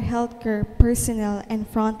other healthcare personnel and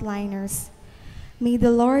frontliners, may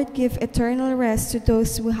the Lord give eternal rest to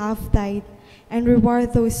those who have died and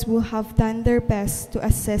reward those who have done their best to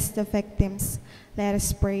assist the victims. Let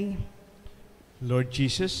us pray. Lord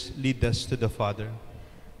Jesus, lead us to the Father.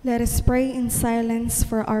 Let us pray in silence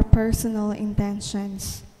for our personal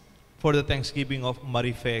intentions. For the thanksgiving of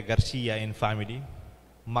Marife Garcia and family,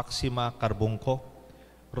 Maxima Carbunco,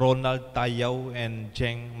 Ronald Tayaw and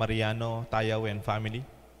Jeng Mariano Tayaw and family.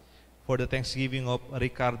 For the thanksgiving of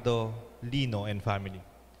Ricardo Lino and family.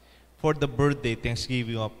 For the birthday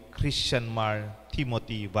thanksgiving of Christian Mar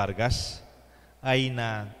Timothy Vargas,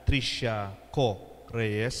 Aina Tricia Co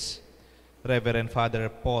Reyes, Reverend Father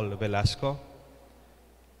Paul Velasco,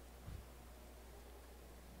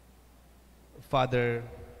 Father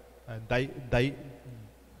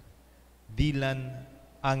Dylan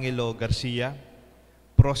Angelo Garcia,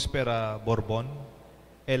 Prospera Borbon,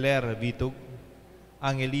 Eler Vitug,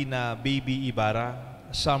 Angelina Baby Ibarra,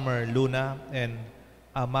 Summer Luna, and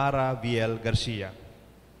Amara Viel Garcia.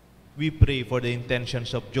 We pray for the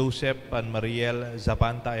intentions of Joseph and Mariel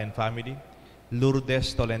Zapanta and family,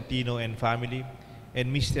 Lourdes Tolentino and family,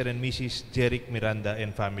 and Mr. and Mrs. Jeric Miranda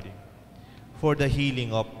and family. For the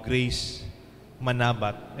healing of Grace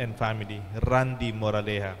Manabat and family, Randy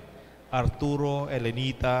Moraleja, Arturo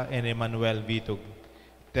Elenita and Emmanuel Vitug,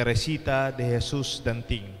 Teresita de Jesus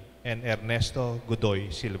Danting, and Ernesto Godoy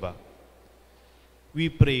Silva. We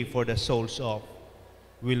pray for the souls of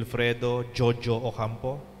Wilfredo Jojo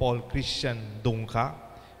Ocampo, Paul Christian Dungka,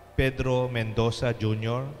 Pedro Mendoza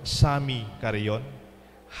Jr., Sammy Carrion,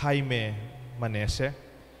 Jaime Manese,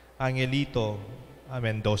 Angelito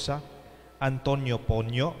Mendoza, Antonio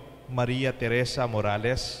Ponyo, Maria Teresa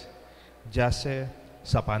Morales, Jase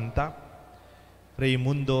Zapanta,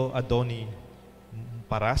 Raimundo Adoni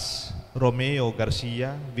Paras, Romeo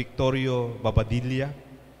Garcia, Victorio Babadilla,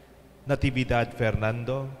 Natividad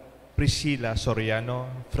Fernando, Priscilla Soriano,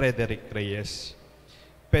 Frederick Reyes,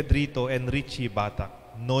 Pedrito Enrique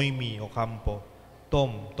Batak, Noemi Ocampo,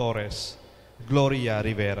 Tom Torres, Gloria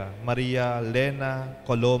Rivera, Maria Lena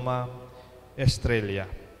Coloma Estrella,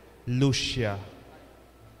 Lucia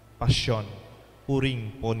Passion,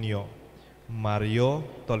 Uring Ponyo, Mario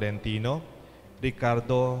Tolentino,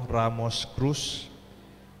 Ricardo Ramos Cruz,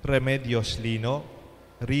 Remedios Lino,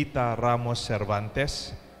 Rita Ramos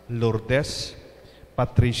Cervantes, Lourdes,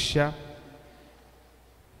 Patricia,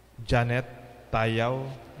 Janet Tayaw,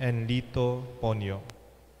 and Lito Ponyo.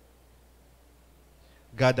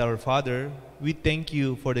 God our Father, we thank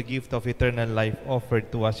you for the gift of eternal life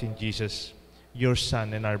offered to us in Jesus, your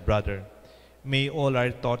Son and our brother. May all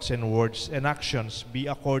our thoughts and words and actions be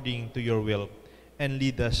according to your will, and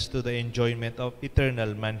lead us to the enjoyment of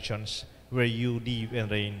eternal mansions where you live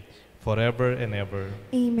and reign forever and ever.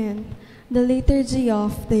 Amen. The Liturgy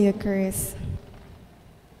of the Eucharist.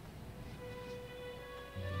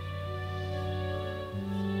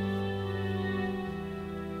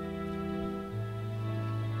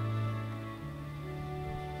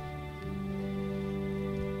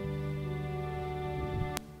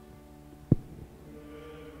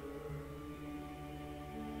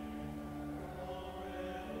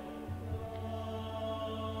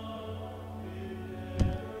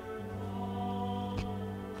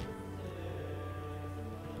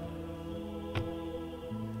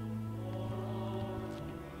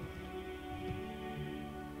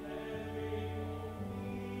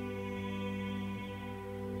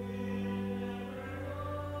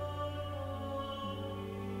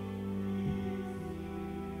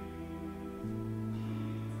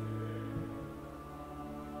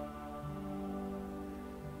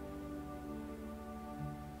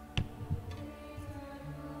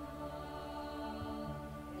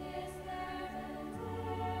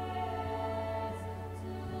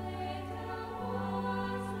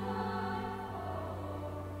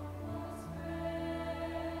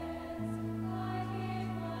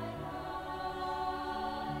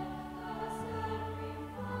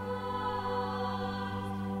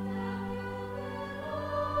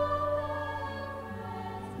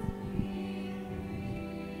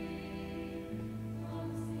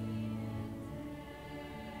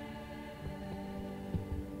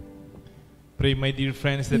 Pray, my dear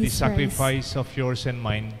friends, that Please the sacrifice of yours and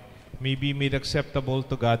mine may be made acceptable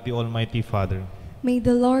to God the Almighty Father. May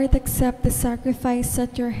the Lord accept the sacrifice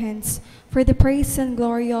at your hands for the praise and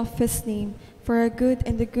glory of his name, for our good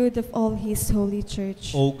and the good of all his holy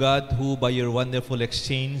church. O God, who by your wonderful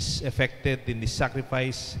exchange effected in the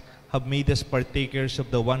sacrifice have made us partakers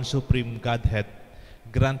of the one supreme Godhead,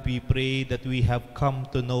 grant, we pray, that we have come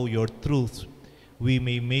to know your truth, we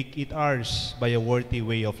may make it ours by a worthy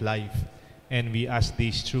way of life. And we ask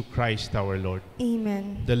this through Christ our Lord.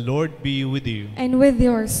 Amen. The Lord be with you. And with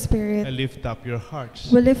your spirit, And lift up your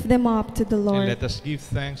hearts. we lift them up to the And Lord. let us give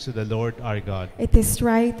thanks to the Lord our God. It is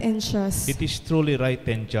right and just. It is truly right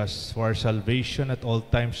and just for our salvation at all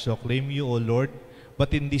times to acclaim you, O Lord,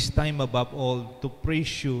 but in this time above all to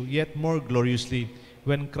praise you yet more gloriously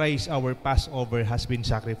when Christ our Passover has been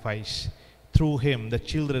sacrificed. Through him the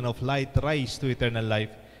children of light rise to eternal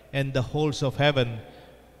life, and the halls of heaven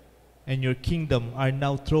and your kingdom are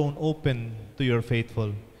now thrown open to your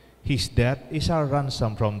faithful. His death is our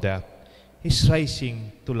ransom from death. His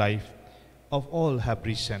rising to life of all have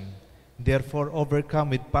risen. Therefore, overcome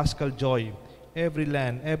with paschal joy, every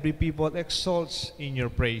land, every people exalts in your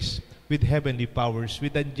praise, with heavenly powers,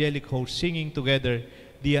 with angelic hosts, singing together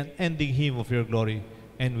the unending hymn of your glory,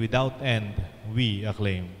 and without end we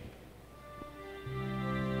acclaim.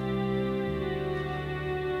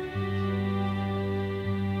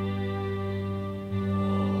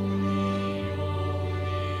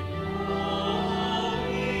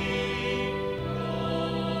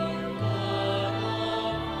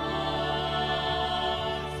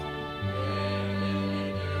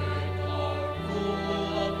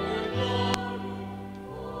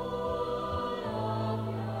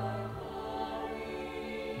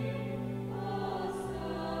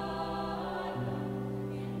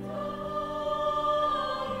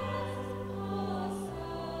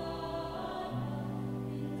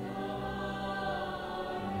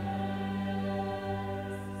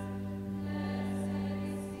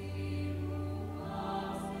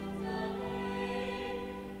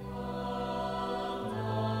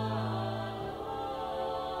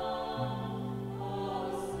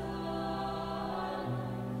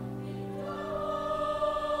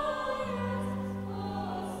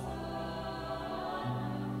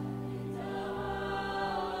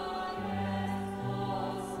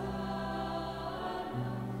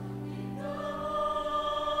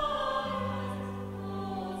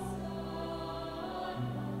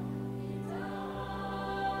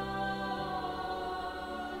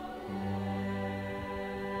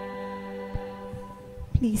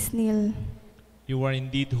 Please kneel. You are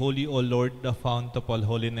indeed holy, O Lord, the fount of all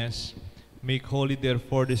holiness. Make holy,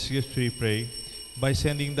 therefore, these gifts, we pray, by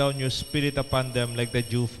sending down your Spirit upon them like the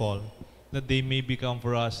dew fall, that they may become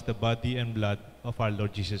for us the body and blood of our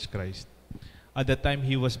Lord Jesus Christ. At the time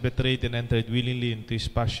he was betrayed and entered willingly into his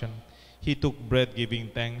passion, he took bread, giving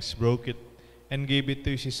thanks, broke it, and gave it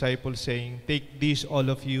to his disciples, saying, "Take this, all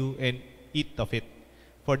of you, and eat of it.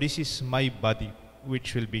 For this is my body,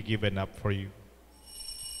 which will be given up for you.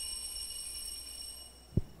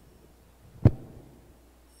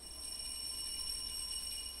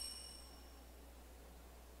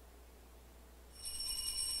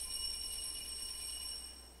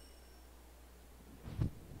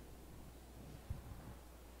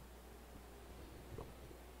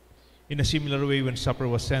 In a similar way, when supper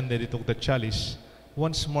was ended, he took the chalice,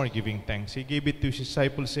 once more giving thanks. He gave it to his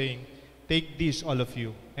disciples, saying, "Take this, all of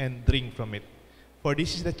you, and drink from it. For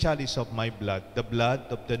this is the chalice of my blood, the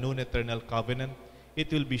blood of the new and eternal covenant.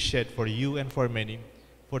 It will be shed for you and for many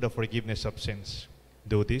for the forgiveness of sins.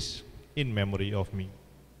 Do this in memory of me."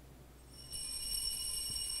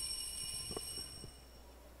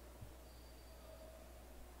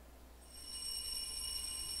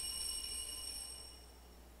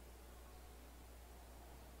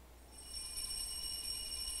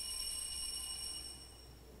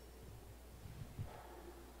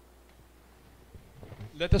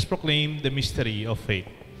 Let us proclaim the mystery of faith.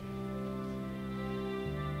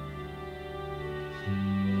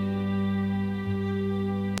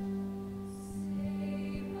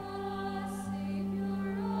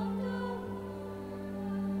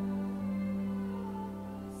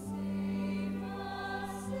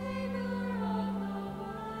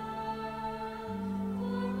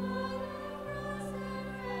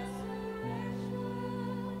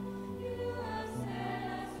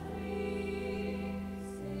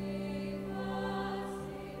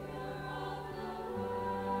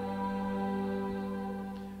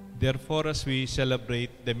 Therefore, as we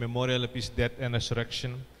celebrate the memorial of his death and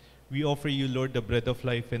resurrection, we offer you, Lord, the bread of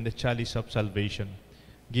life and the chalice of salvation,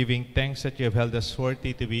 giving thanks that you have held us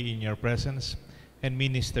worthy to be in your presence and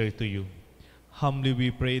minister to you. Humbly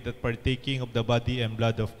we pray that partaking of the body and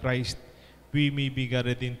blood of Christ, we may be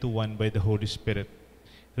gathered into one by the Holy Spirit.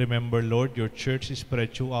 Remember, Lord, your church is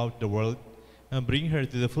spread throughout the world, and bring her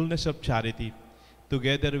to the fullness of charity,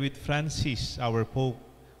 together with Francis, our Pope,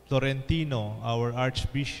 Florentino, our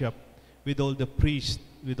Archbishop, with all the priests,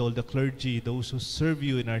 with all the clergy, those who serve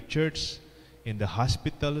you in our church, in the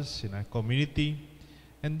hospitals, in our community,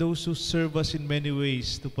 and those who serve us in many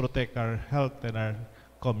ways to protect our health and our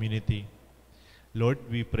community. Lord,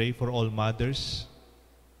 we pray for all mothers,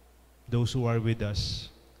 those who are with us.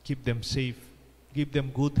 Keep them safe. Give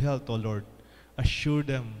them good health, O Lord. Assure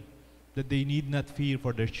them that they need not fear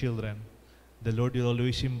for their children. The Lord will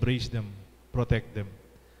always embrace them, protect them.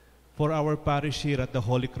 For our parish here at the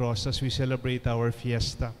Holy Cross, as we celebrate our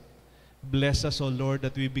fiesta, bless us, O Lord,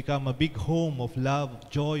 that we become a big home of love,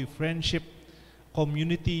 joy, friendship,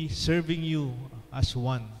 community, serving you as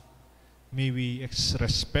one. May we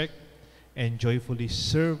respect and joyfully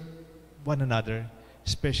serve one another,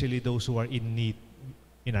 especially those who are in need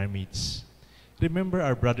in our midst. Remember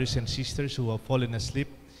our brothers and sisters who have fallen asleep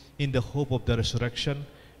in the hope of the resurrection,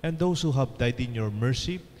 and those who have died in your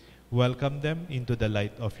mercy. Welcome them into the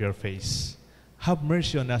light of your face. Have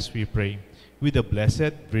mercy on us, we pray, with the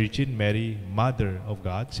Blessed Virgin Mary, Mother of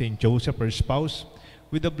God, Saint Joseph, her spouse,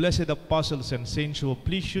 with the blessed apostles and saints who have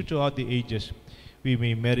pleased you throughout the ages, we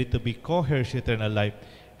may merit to be co-heirs of eternal life,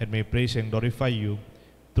 and may praise and glorify you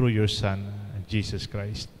through your Son, Jesus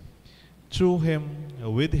Christ. Through him,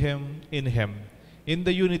 with him, in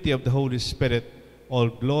the unity of the Holy Spirit, all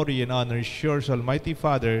glory and honor is yours, Almighty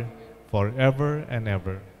Father, forever and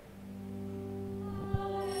ever.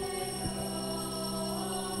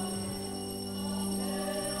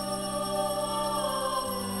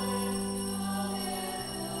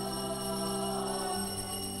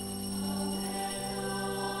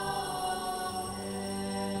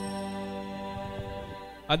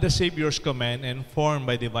 At the Savior's command and formed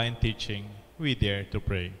by divine teaching, we dare to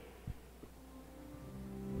pray.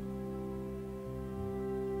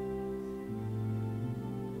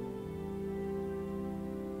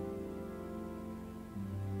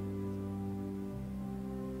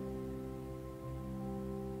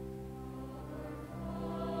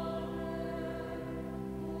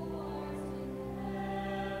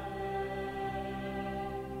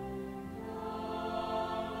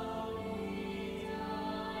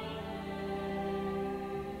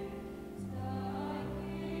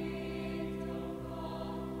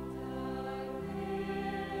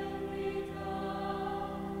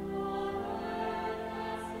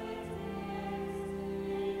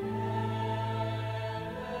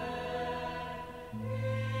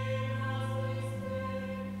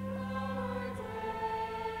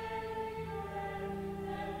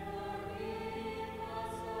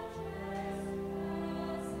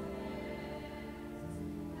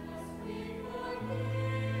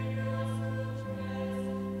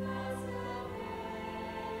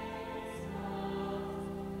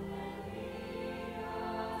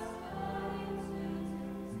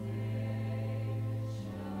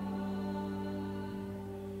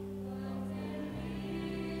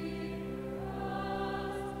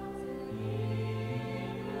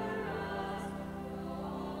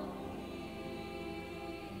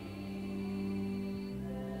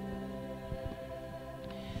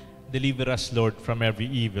 Deliver us, Lord, from every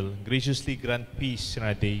evil. Graciously grant peace in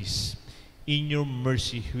our days. In your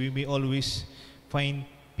mercy, we may always find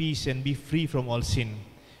peace and be free from all sin,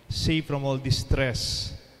 safe from all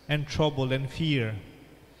distress and trouble and fear.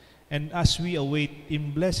 And as we await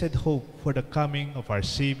in blessed hope for the coming of our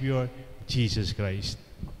Savior, Jesus Christ.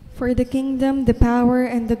 For the kingdom, the power,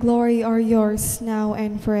 and the glory are yours, now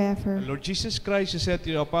and forever. Lord Jesus Christ, you said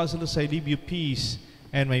to your apostles, I leave you peace,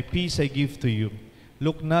 and my peace I give to you.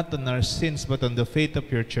 Look not on our sins, but on the faith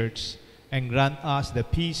of your church, and grant us the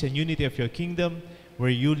peace and unity of your kingdom, where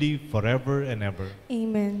you live forever and ever.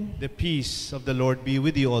 Amen. The peace of the Lord be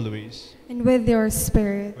with you always. And with your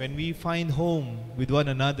spirit. When we find home with one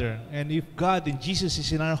another, and if God and Jesus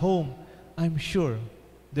is in our home, I'm sure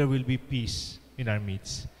there will be peace in our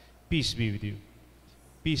midst. Peace be with you.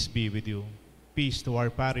 Peace be with you. Peace to our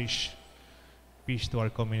parish. Peace to our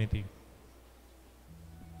community.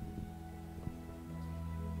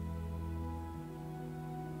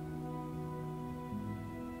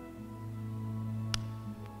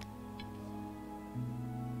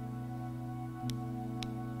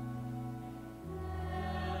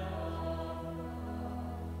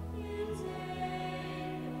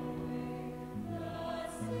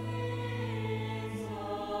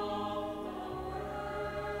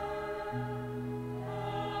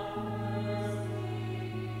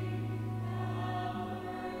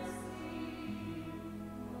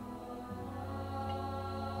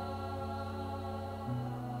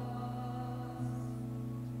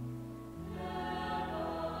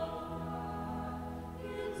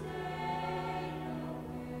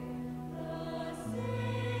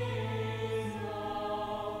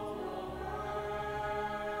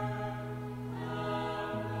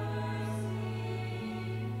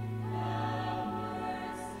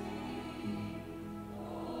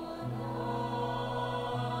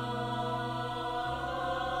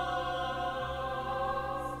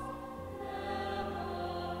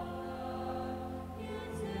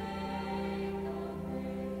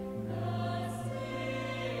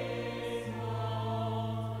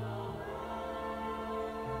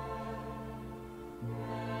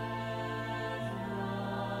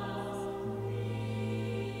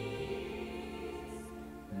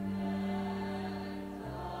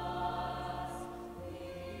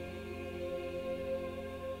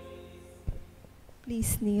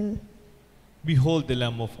 Please kneel. Behold the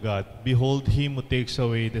Lamb of God. Behold him who takes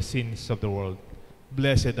away the sins of the world.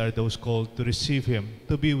 Blessed are those called to receive him,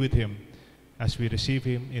 to be with him, as we receive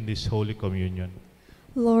him in this Holy Communion.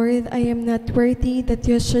 Lord, I am not worthy that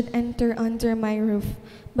you should enter under my roof,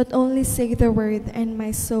 but only say the word, and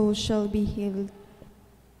my soul shall be healed.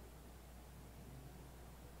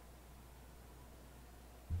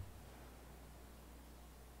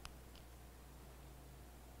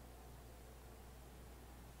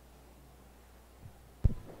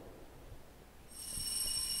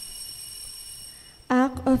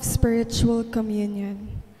 Act of Spiritual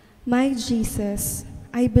Communion. My Jesus,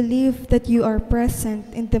 I believe that you are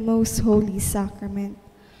present in the most holy sacrament.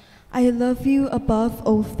 I love you above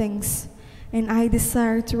all things, and I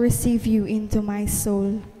desire to receive you into my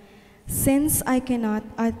soul. Since I cannot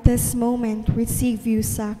at this moment receive you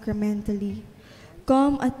sacramentally,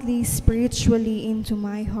 come at least spiritually into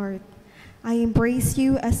my heart. I embrace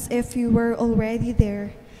you as if you were already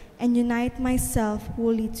there, and unite myself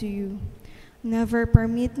wholly to you. Never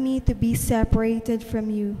permit me to be separated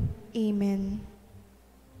from you. Amen.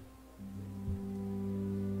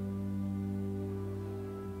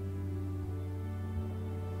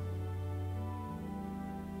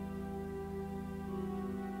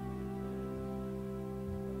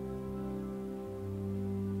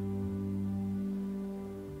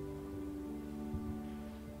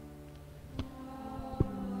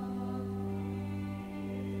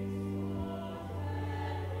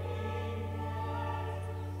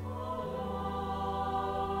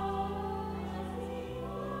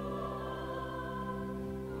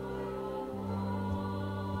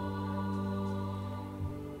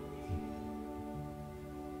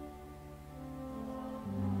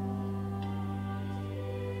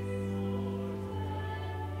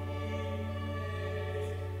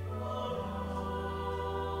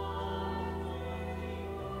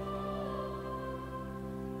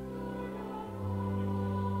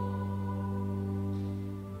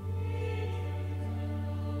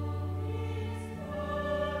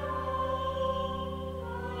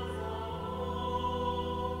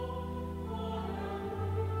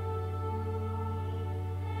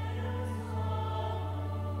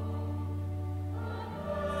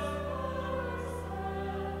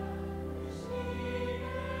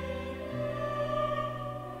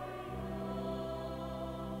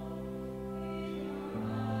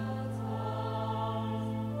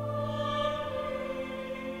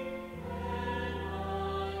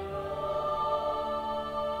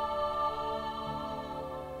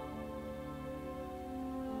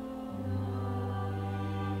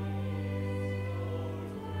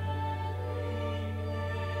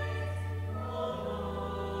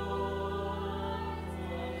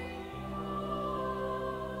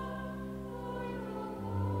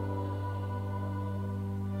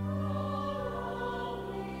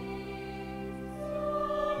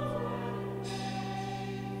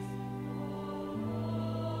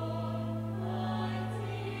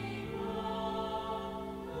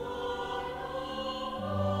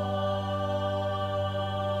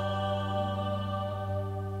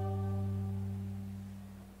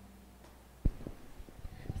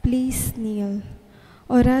 please kneel.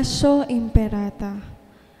 Oratio Imperata.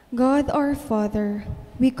 God our Father,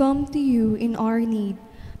 we come to you in our need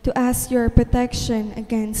to ask your protection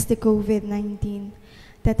against the COVID-19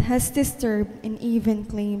 that has disturbed and even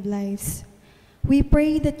claimed lives. We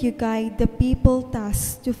pray that you guide the people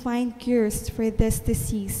tasked to find cures for this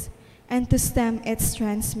disease and to stem its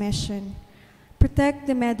transmission. Protect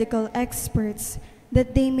the medical experts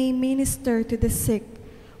that they may minister to the sick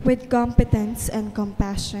with competence and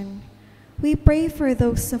compassion. We pray for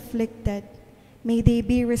those afflicted. May they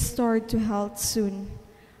be restored to health soon.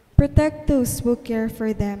 Protect those who care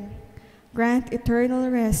for them. Grant eternal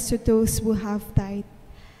rest to those who have died.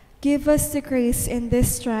 Give us the grace in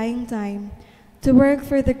this trying time to work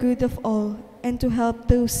for the good of all and to help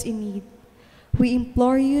those in need. We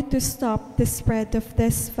implore you to stop the spread of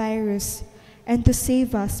this virus and to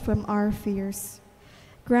save us from our fears.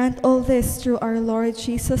 Grant all this through our Lord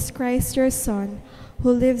Jesus Christ, your Son,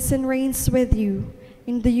 who lives and reigns with you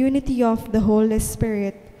in the unity of the Holy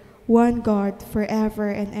Spirit, one God, forever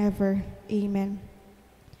and ever. Amen.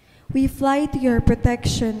 We fly to your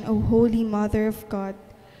protection, O Holy Mother of God.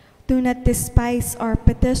 Do not despise our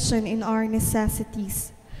petition in our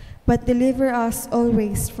necessities, but deliver us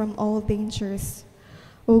always from all dangers.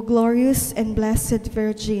 O glorious and blessed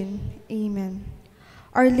Virgin. Amen.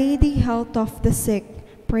 Our Lady, health of the sick,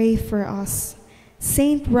 pray for us.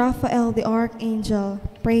 Saint Raphael the Archangel,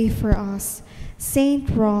 pray for us. Saint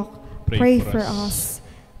Roch, pray for us.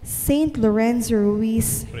 Saint Lorenzo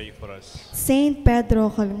Ruiz, Pray for us. Saint Pedro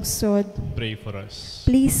Calungsod, Pray for us.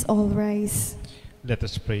 please all rise. Let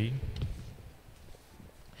us pray.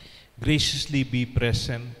 Graciously be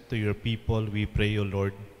present to your people, we pray, O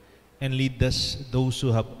Lord, and lead us, those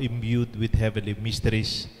who have imbued with heavenly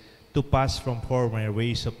mysteries, to pass from former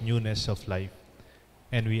ways of newness of life.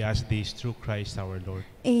 And we ask this through Christ our Lord.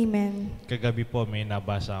 Amen. Kagabi po may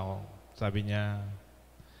nabasa ako. Sabi niya,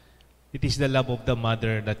 it is the love of the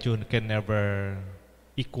mother that you can never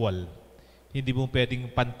equal. Hindi mo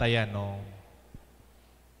pwedeng pantayan o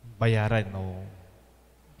bayaran o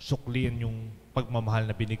suklian yung pagmamahal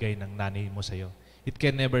na binigay ng nanay mo sa'yo. It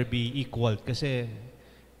can never be equal kasi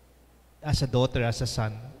as a daughter, as a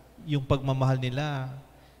son, yung pagmamahal nila,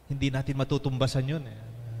 hindi natin matutumbasan yun.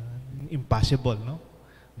 Impossible, no?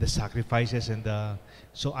 The sacrifices and the...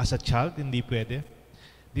 So as a child, hindi pwede.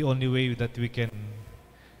 The only way that we can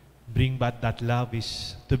bring back that love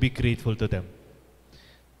is to be grateful to them.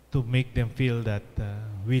 To make them feel that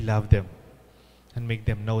we love them. And make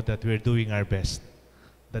them know that we're doing our best.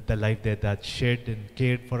 That the life that shared and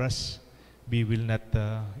cared for us, it will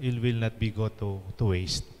not be go to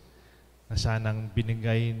waste. Na sanang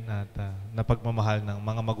binigay at na pagmamahal ng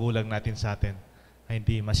mga magulang natin sa atin ay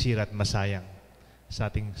hindi masira at masayang sa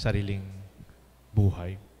ating sariling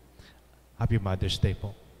buhay. Happy Mother's Day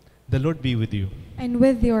po. The Lord be with you. And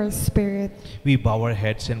with your spirit. We bow our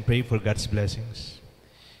heads and pray for God's blessings.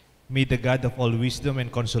 May the God of all wisdom and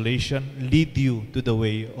consolation lead you to the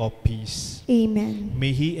way of peace. Amen.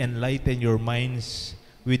 May He enlighten your minds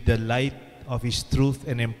with the light of His truth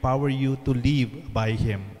and empower you to live by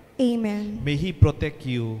Him. Amen. May He protect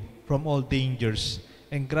you from all dangers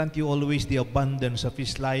and grant you always the abundance of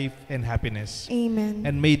His life and happiness. Amen.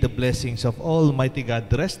 And may the blessings of Almighty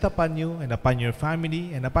God rest upon you and upon your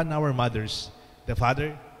family and upon our mothers, the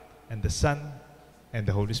Father and the Son and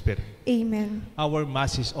the Holy Spirit. Amen. Our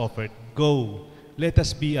Mass is offered. Go, let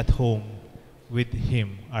us be at home with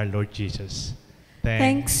Him, our Lord Jesus.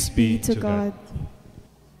 Thanks be to God.